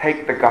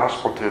 take the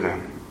gospel to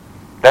them.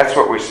 That's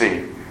what we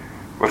see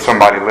with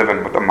somebody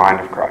living with the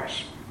mind of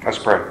Christ. Let's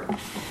pray.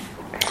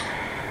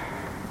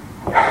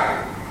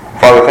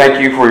 Father, thank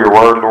you for your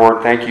word,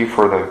 Lord. Thank you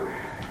for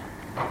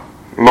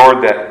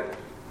Lord,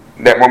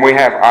 that when we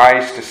have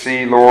eyes to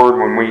see, Lord,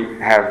 when we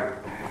have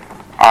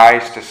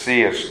eyes to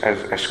see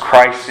as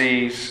Christ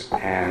sees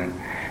and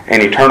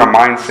an eternal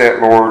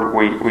mindset, Lord,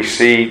 we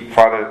see,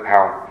 Father,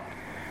 how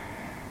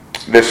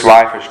this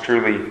life is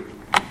truly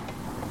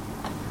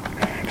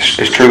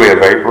a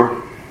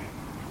vapor,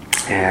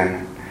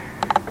 and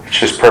it's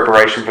just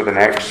preparation for the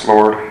next,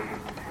 Lord.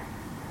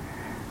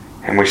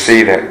 And we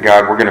see that,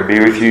 God, we're going to be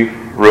with you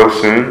real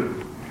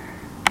soon.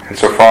 And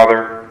so,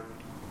 Father,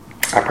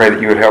 I pray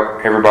that you would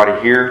help everybody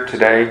here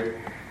today,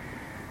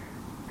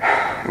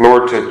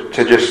 Lord, to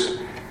just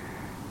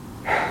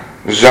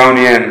zone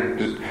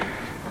in,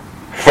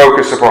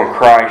 focus upon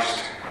Christ.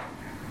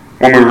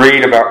 When we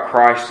read about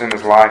Christ in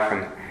His life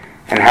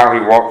and how He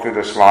walked through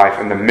this life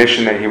and the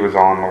mission that He was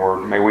on,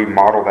 Lord, may we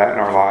model that in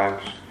our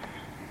lives.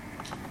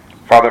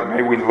 Father,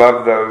 may we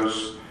love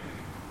those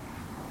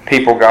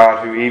people,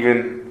 God, who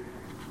even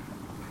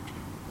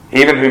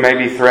who may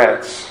be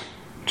threats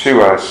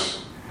to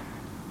us,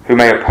 who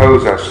may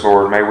oppose us,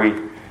 Lord. May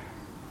we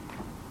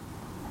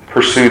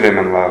pursue them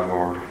in love,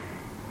 Lord,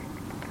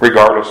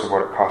 regardless of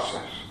what it costs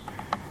us.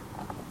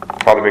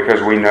 Father,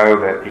 because we know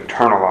that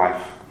eternal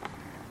life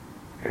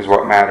is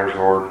what matters,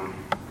 Lord.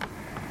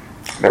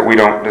 That we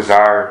don't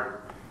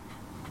desire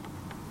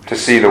to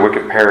see the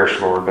wicked perish,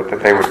 Lord, but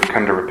that they would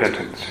come to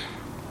repentance.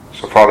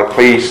 So, Father,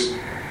 please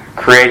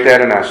create that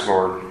in us,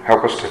 Lord.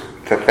 Help us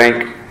to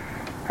think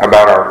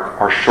about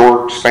our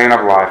short span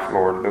of life,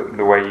 Lord,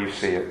 the way you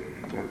see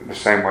it, the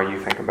same way you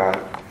think about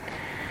it.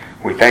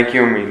 We thank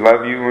you and we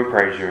love you and we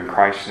praise you in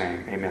Christ's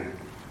name. Amen.